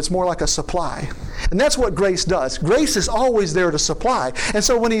word come, it's more like a supply. And that's what grace does. Grace is always there to supply. And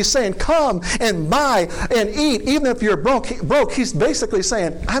so when he's saying come and buy and eat, even if you're broke, he's basically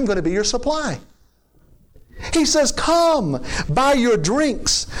saying, I'm going to be your supply. He says, come, buy your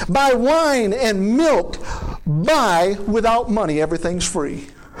drinks, buy wine and milk, buy without money, everything's free.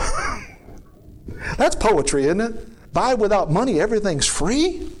 That's poetry, isn't it? Buy without money, everything's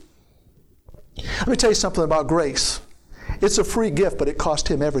free? Let me tell you something about grace. It's a free gift, but it cost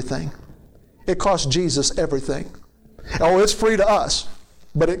Him everything. It cost Jesus everything. Oh, it's free to us,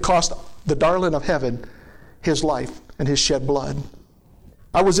 but it cost the darling of heaven His life and His shed blood.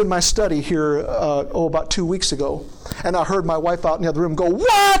 I was in my study here, about 2 weeks ago, and I heard my wife out in the other room go,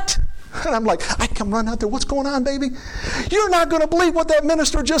 what? And I'm like, I come run out there. What's going on, baby? You're not going to believe what that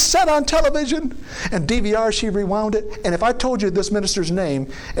minister just said on television. And DVR, she rewound it. And if I told you this minister's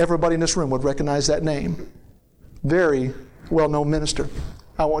name, everybody in this room would recognize that name. Very well-known minister.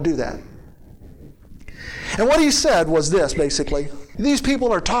 I won't do that. And what he said was this, basically. These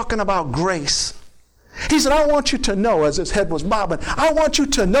people are talking about grace. He said, I want you to know, as his head was bobbing, I want you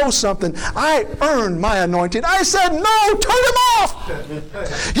to know something. I earned my anointing. I said, no, turn him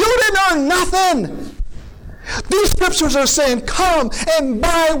off. You didn't earn nothing. These scriptures are saying, come and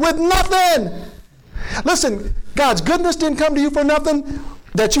buy with nothing. Listen, God's goodness didn't come to you for nothing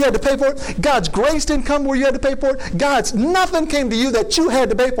that you had to pay for it. God's grace didn't come where you had to pay for it. God's nothing came to you that you had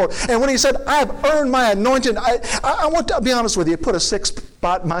to pay for it. And when he said, I've earned my anointing, I want to be honest with you, it put a sick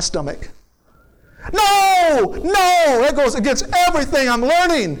spot in my stomach. No, that goes against everything I'm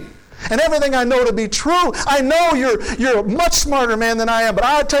learning and everything I know to be true. I know you're a much smarter man than I am, but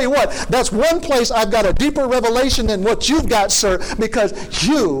I'll tell you what, that's one place I've got a deeper revelation than what you've got, sir, because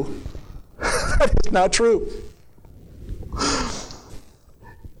that is not true.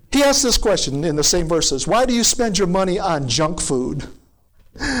 He asks this question in the same verses, why do you spend your money on junk food?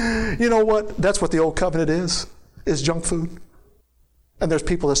 You know what? That's what the old covenant is junk food. And there's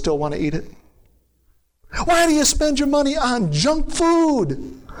people that still want to eat it. Why do you spend your money on junk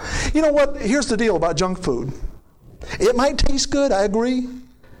food? You know what? Here's the deal about junk food. It might taste good, I agree,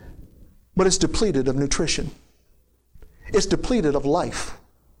 but it's depleted of nutrition. It's depleted of life.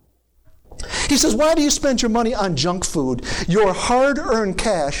 He says, why do you spend your money on junk food, your hard-earned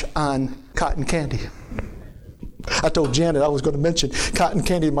cash on cotton candy? I told Janet I was going to mention cotton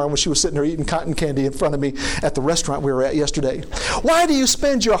candy tomorrow when she was sitting there eating cotton candy in front of me at the restaurant we were at yesterday. Why do you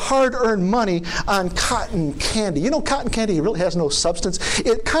spend your hard-earned money on cotton candy? You know, cotton candy really has no substance.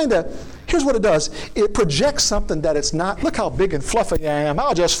 It here's what it does. It projects something that it's not. Look how big and fluffy I am.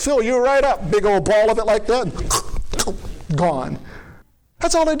 I'll just fill you right up. Big old ball of it like that. Gone.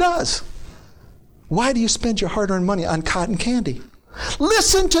 That's all it does. Why do you spend your hard-earned money on cotton candy?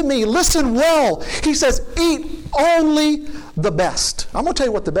 Listen to me. Listen well. He says, eat only the best. I'm going to tell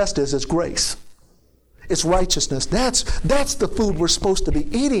you what the best is. It's grace. It's righteousness. That's the food we're supposed to be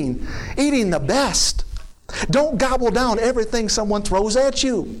eating. Eating the best. Don't gobble down everything someone throws at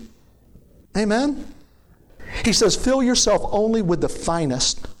you. Amen? He says, fill yourself only with the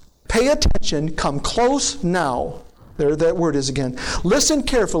finest. Pay attention. Come close now. There that word is again. Listen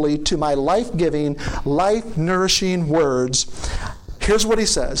carefully to my life-giving, life-nourishing words. Here's what he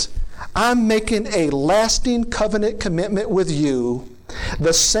says. I'm making a lasting covenant commitment with you,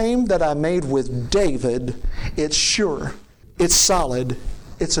 the same that I made with David. It's sure, it's solid,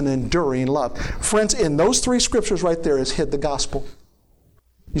 it's an enduring love. Friends, in those three scriptures right there is hid the gospel.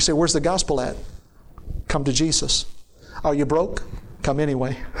 You say, where's the gospel at? Come to Jesus. Are you broke? Come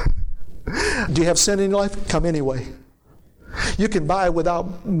anyway. Do you have sin in your life? Come anyway. You can buy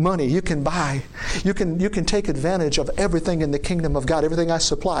without money. You can buy. You can take advantage of everything in the kingdom of God, everything I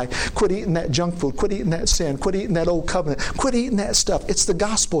supply. Quit eating that junk food. Quit eating that sin. Quit eating that old covenant. Quit eating that stuff. It's the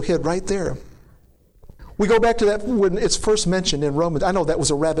gospel hid right there. We go back to that when it's first mentioned in Romans. I know that was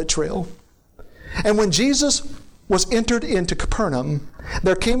a rabbit trail. And when Jesus was entered into Capernaum,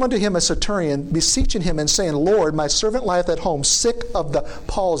 there came unto him a centurion, beseeching him and saying, Lord, my servant lieth at home, sick of the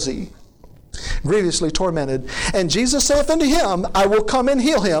palsy, grievously tormented. And Jesus saith unto him, I will come and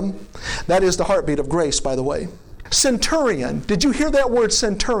heal him. That is the heartbeat of grace, by the way. Centurion. Did you hear that word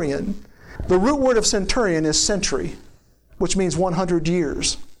centurion? The root word of centurion is century, which means 100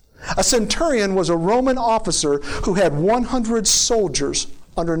 years. A centurion was a Roman officer who had 100 soldiers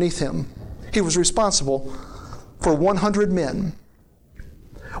underneath him. He was responsible for 100 men.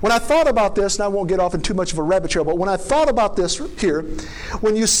 When I thought about this, and I won't get off in too much of a rabbit trail, but when I thought about this here,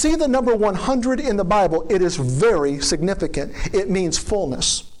 when you see the number 100 in the Bible, it is very significant. It means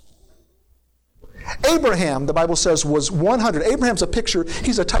fullness. Abraham, the Bible says, was 100. Abraham's a picture,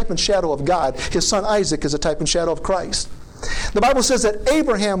 he's a type and shadow of God. His son Isaac is a type and shadow of Christ. The Bible says that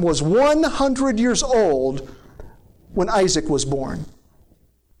Abraham was 100 years old when Isaac was born.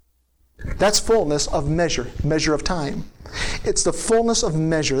 That's fullness of measure of time. It's the fullness of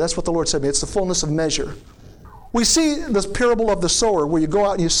measure. That's what the Lord said to me. It's the fullness of measure. We see this parable of the sower where you go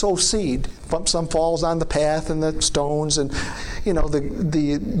out and you sow seed. Some falls on the path and the stones and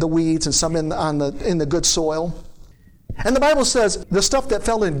the weeds, and some in the good soil. And the Bible says the stuff that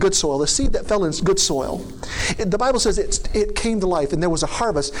fell in good soil, the seed that fell in good soil, the Bible says it came to life and there was a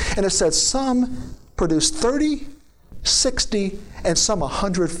harvest. And it says some produced 30, 60, and some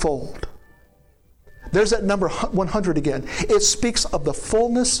 100-fold. There's that number 100 again. It speaks of the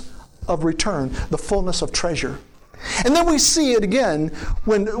fullness of return, the fullness of treasure. And then we see it again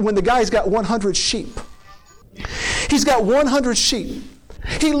when the guy's got 100 sheep. He's got 100 sheep.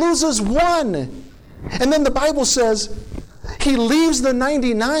 He loses one. And then the Bible says he leaves the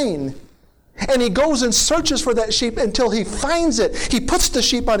 99 and he goes and searches for that sheep until he finds it. He puts the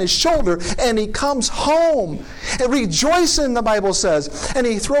sheep on his shoulder and he comes home. And rejoicing, the Bible says. And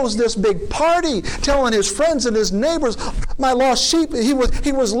he throws this big party telling his friends and his neighbors, my lost sheep, he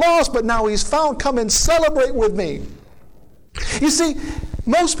was lost, but now he's found. Come and celebrate with me. You see,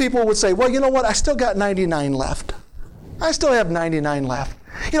 most people would say, well, you know what? I still got 99 left. I still have 99 left.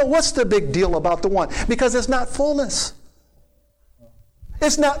 What's the big deal about the one? Because it's not fullness.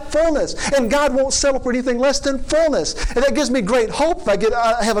 It's not fullness. And God won't settle for anything less than fullness. And that gives me great hope. If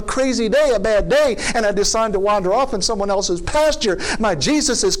I have a crazy day, a bad day, and I decide to wander off in someone else's pasture, my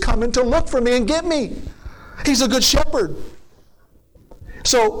Jesus is coming to look for me and get me. He's a good shepherd.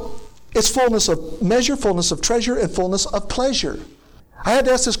 So it's fullness of measure, fullness of treasure, and fullness of pleasure. I had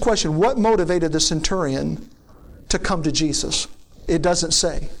to ask this question, what motivated the centurion to come to Jesus? It doesn't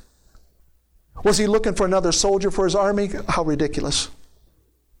say. Was he looking for another soldier for his army? How ridiculous.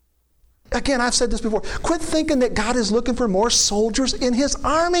 Again, I've said this before. Quit thinking that God is looking for more soldiers in his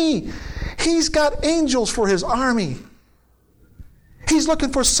army. He's got angels for his army. He's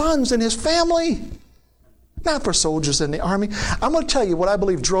looking for sons in his family, not for soldiers in the army. I'm going to tell you what I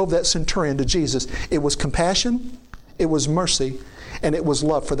believe drove that centurion to Jesus. It was compassion, it was mercy, and it was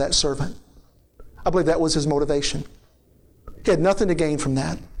love for that servant. I believe that was his motivation. He had nothing to gain from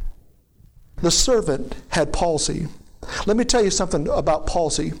that. The servant had palsy. Let me tell you something about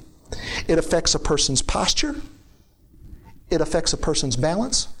palsy. It affects a person's posture. It affects a person's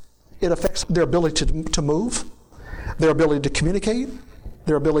balance. It affects their ability to move, their ability to communicate,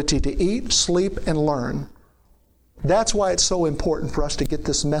 their ability to eat, sleep, and learn. That's why it's so important for us to get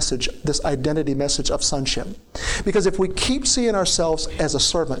this message, this identity message of sonship. Because if we keep seeing ourselves as a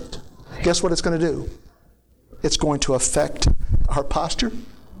servant, guess what it's going to do? It's going to affect our posture,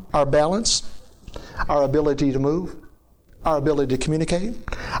 our balance, Our ability to move, our ability to communicate,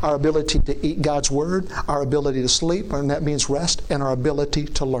 our ability to eat God's Word, our ability to sleep, and that means rest, and our ability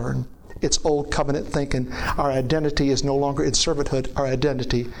to learn. It's old covenant thinking. Our identity is no longer in servanthood. Our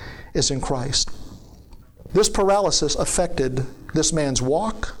identity is in Christ. This paralysis affected this man's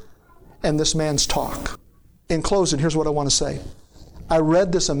walk and this man's talk. In closing, here's what I want to say. I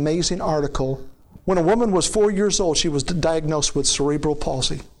read this amazing article. When a woman was 4 years old, she was diagnosed with cerebral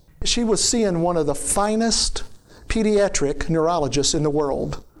palsy. She was seeing one of the finest pediatric neurologists in the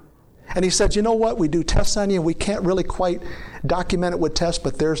world. And he said, you know what, we do tests on you, and we can't really quite document it with tests,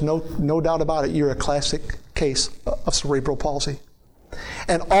 but there's no doubt about it, you're a classic case of cerebral palsy.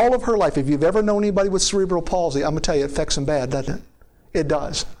 And all of her life, if you've ever known anybody with cerebral palsy, I'm going to tell you, it affects them bad, doesn't it? It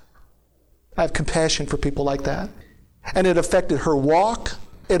does. I have compassion for people like that. And it affected her walk,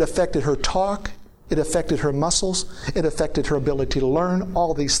 it affected her talk, it affected her muscles, it affected her ability to learn,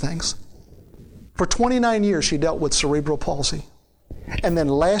 all these things. For 29 years, she dealt with cerebral palsy. And then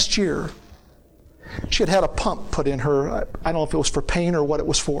last year, she had a pump put in her. I don't know if it was for pain or what it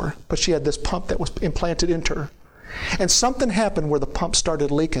was for, but she had this pump that was implanted into her. And something happened where the pump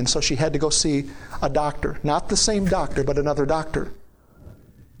started leaking, so she had to go see a doctor. Not the same doctor, but another doctor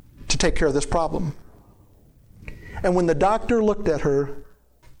to take care of this problem. And when the doctor looked at her,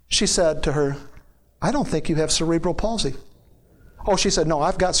 she said to her, I don't think you have cerebral palsy. Oh, she said, no,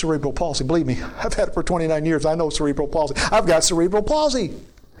 I've got cerebral palsy. Believe me, I've had it for 29 years. I know cerebral palsy. I've got cerebral palsy.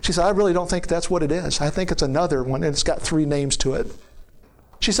 She said, I really don't think that's what it is. I think it's another one, and it's got 3 names to it.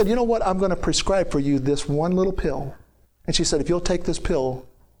 She said, you know what? I'm going to prescribe for you this one little pill. And she said, if you'll take this pill,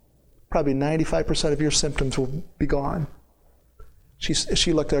 probably 95% of your symptoms will be gone.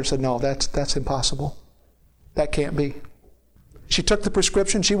 She looked at her and said, no, that's impossible. That can't be. She took the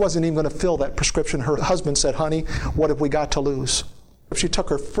prescription. She wasn't even going to fill that prescription. Her husband said, honey, what have we got to lose? She took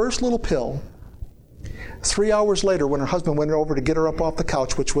her first little pill. 3 hours later, when her husband went over to get her up off the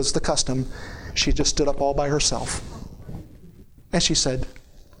couch, which was the custom, she just stood up all by herself. And she said,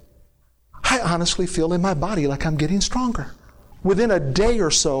 I honestly feel in my body like I'm getting stronger. Within a day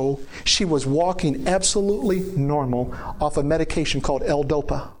or so, she was walking absolutely normal off a medication called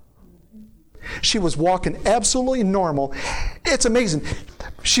L-Dopa. She was walking absolutely normal. It's amazing.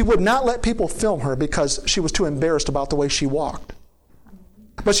 She would not let people film her because she was too embarrassed about the way she walked.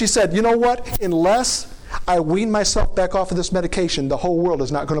 But she said, you know what? Unless I wean myself back off of this medication, the whole world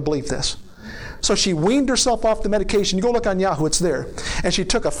is not going to believe this. So she weaned herself off the medication. You go look on Yahoo, it's there. And she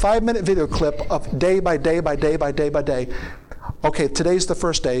took a 5-minute video clip of day by day by day by day by day. Okay, today's the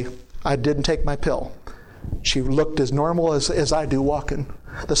first day I didn't take my pill. She looked as normal as I do walking.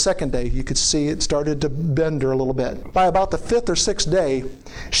 The second day, you could see it started to bend her a little bit. By about the 5th or 6th day,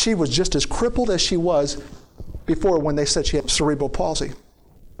 she was just as crippled as she was before when they said she had cerebral palsy.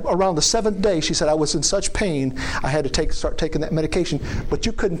 Around the 7th day, she said, I was in such pain, I had to start taking that medication, but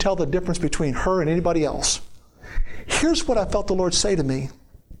you couldn't tell the difference between her and anybody else. Here's what I felt the Lord say to me.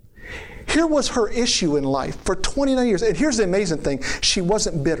 Here was her issue in life for 29 years. And here's the amazing thing. She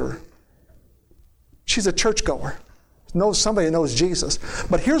wasn't bitter. She's a churchgoer. Somebody knows Jesus.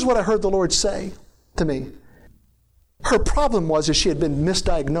 But here's what I heard the Lord say to me. Her problem was that she had been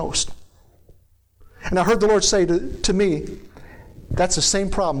misdiagnosed. And I heard the Lord say to me, that's the same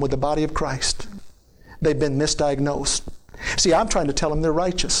problem with the body of Christ. They've been misdiagnosed. See, I'm trying to tell them they're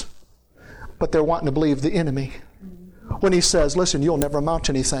righteous, but they're wanting to believe the enemy. When he says, listen, you'll never amount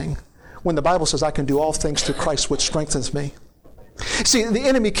to anything. When the Bible says, I can do all things through Christ which strengthens me. See, the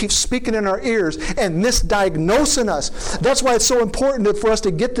enemy keeps speaking in our ears and misdiagnosing us. That's why it's so important for us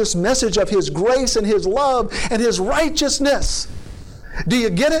to get this message of His grace and His love and His righteousness. Do you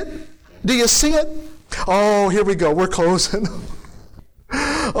get it? Do you see it? Oh, here we go. We're closing.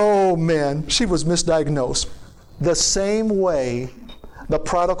 Oh, man. She was misdiagnosed. The same way the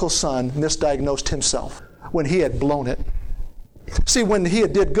prodigal son misdiagnosed himself when he had blown it. See, when he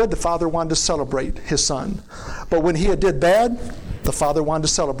had did good, the father wanted to celebrate his son. But when he had did bad, the father wanted to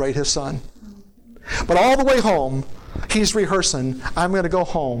celebrate his son. But all the way home, he's rehearsing, I'm going to go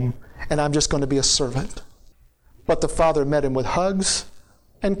home, and I'm just going to be a servant. But the father met him with hugs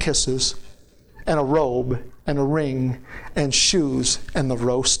and kisses and a robe and a ring and shoes and the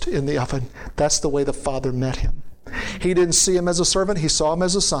roast in the oven. That's the way the father met him. He didn't see him as a servant. He saw him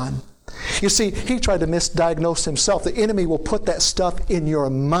as a son. You see, he tried to misdiagnose himself. The enemy will put that stuff in your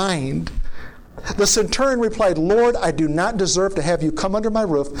mind. The centurion replied, Lord, I do not deserve to have you come under my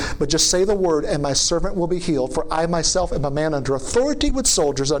roof, but just say the word and my servant will be healed. For I myself am a man under authority with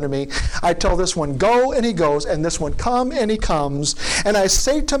soldiers under me. I tell this one, go, and he goes, and this one, come, and he comes. And I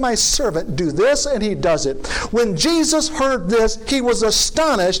say to my servant, do this, and he does it. When Jesus heard this, he was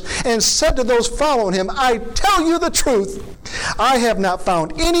astonished and said to those following him, I tell you the truth, I have not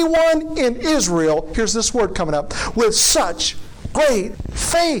found anyone in Israel, here's this word coming up, with such great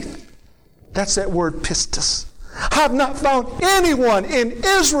faith. That's that word pistis. I have not found anyone in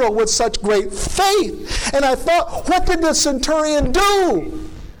Israel with such great faith. And I thought, what did the centurion do?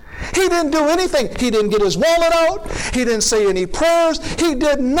 He didn't do anything. He didn't get his wallet out. He didn't say any prayers. He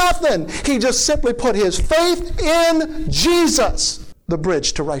did nothing. He just simply put his faith in Jesus, the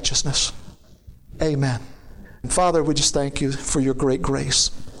bridge to righteousness. Amen. Father, we just thank you for your great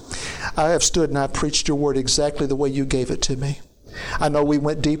grace. I have stood and I've preached your word exactly the way you gave it to me. I know we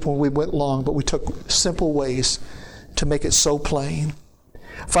went deep when we went long, but we took simple ways to make it so plain.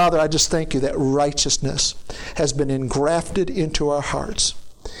 Father, I just thank you that righteousness has been engrafted into our hearts.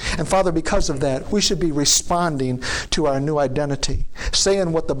 And Father, because of that, we should be responding to our new identity,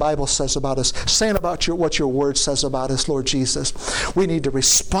 saying what the Bible says about us, saying about what your word says about us, Lord Jesus. We need to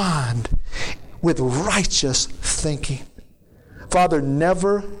respond with righteous thinking. Father,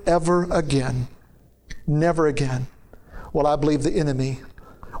 never, ever again will I believe the enemy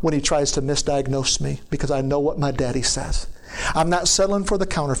when he tries to misdiagnose me, because I know what my daddy says. I'm not settling for the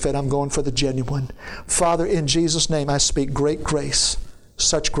counterfeit. I'm going for the genuine. Father, in Jesus' name, I speak great grace,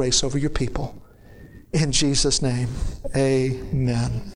 such grace over your people. In Jesus' name, amen.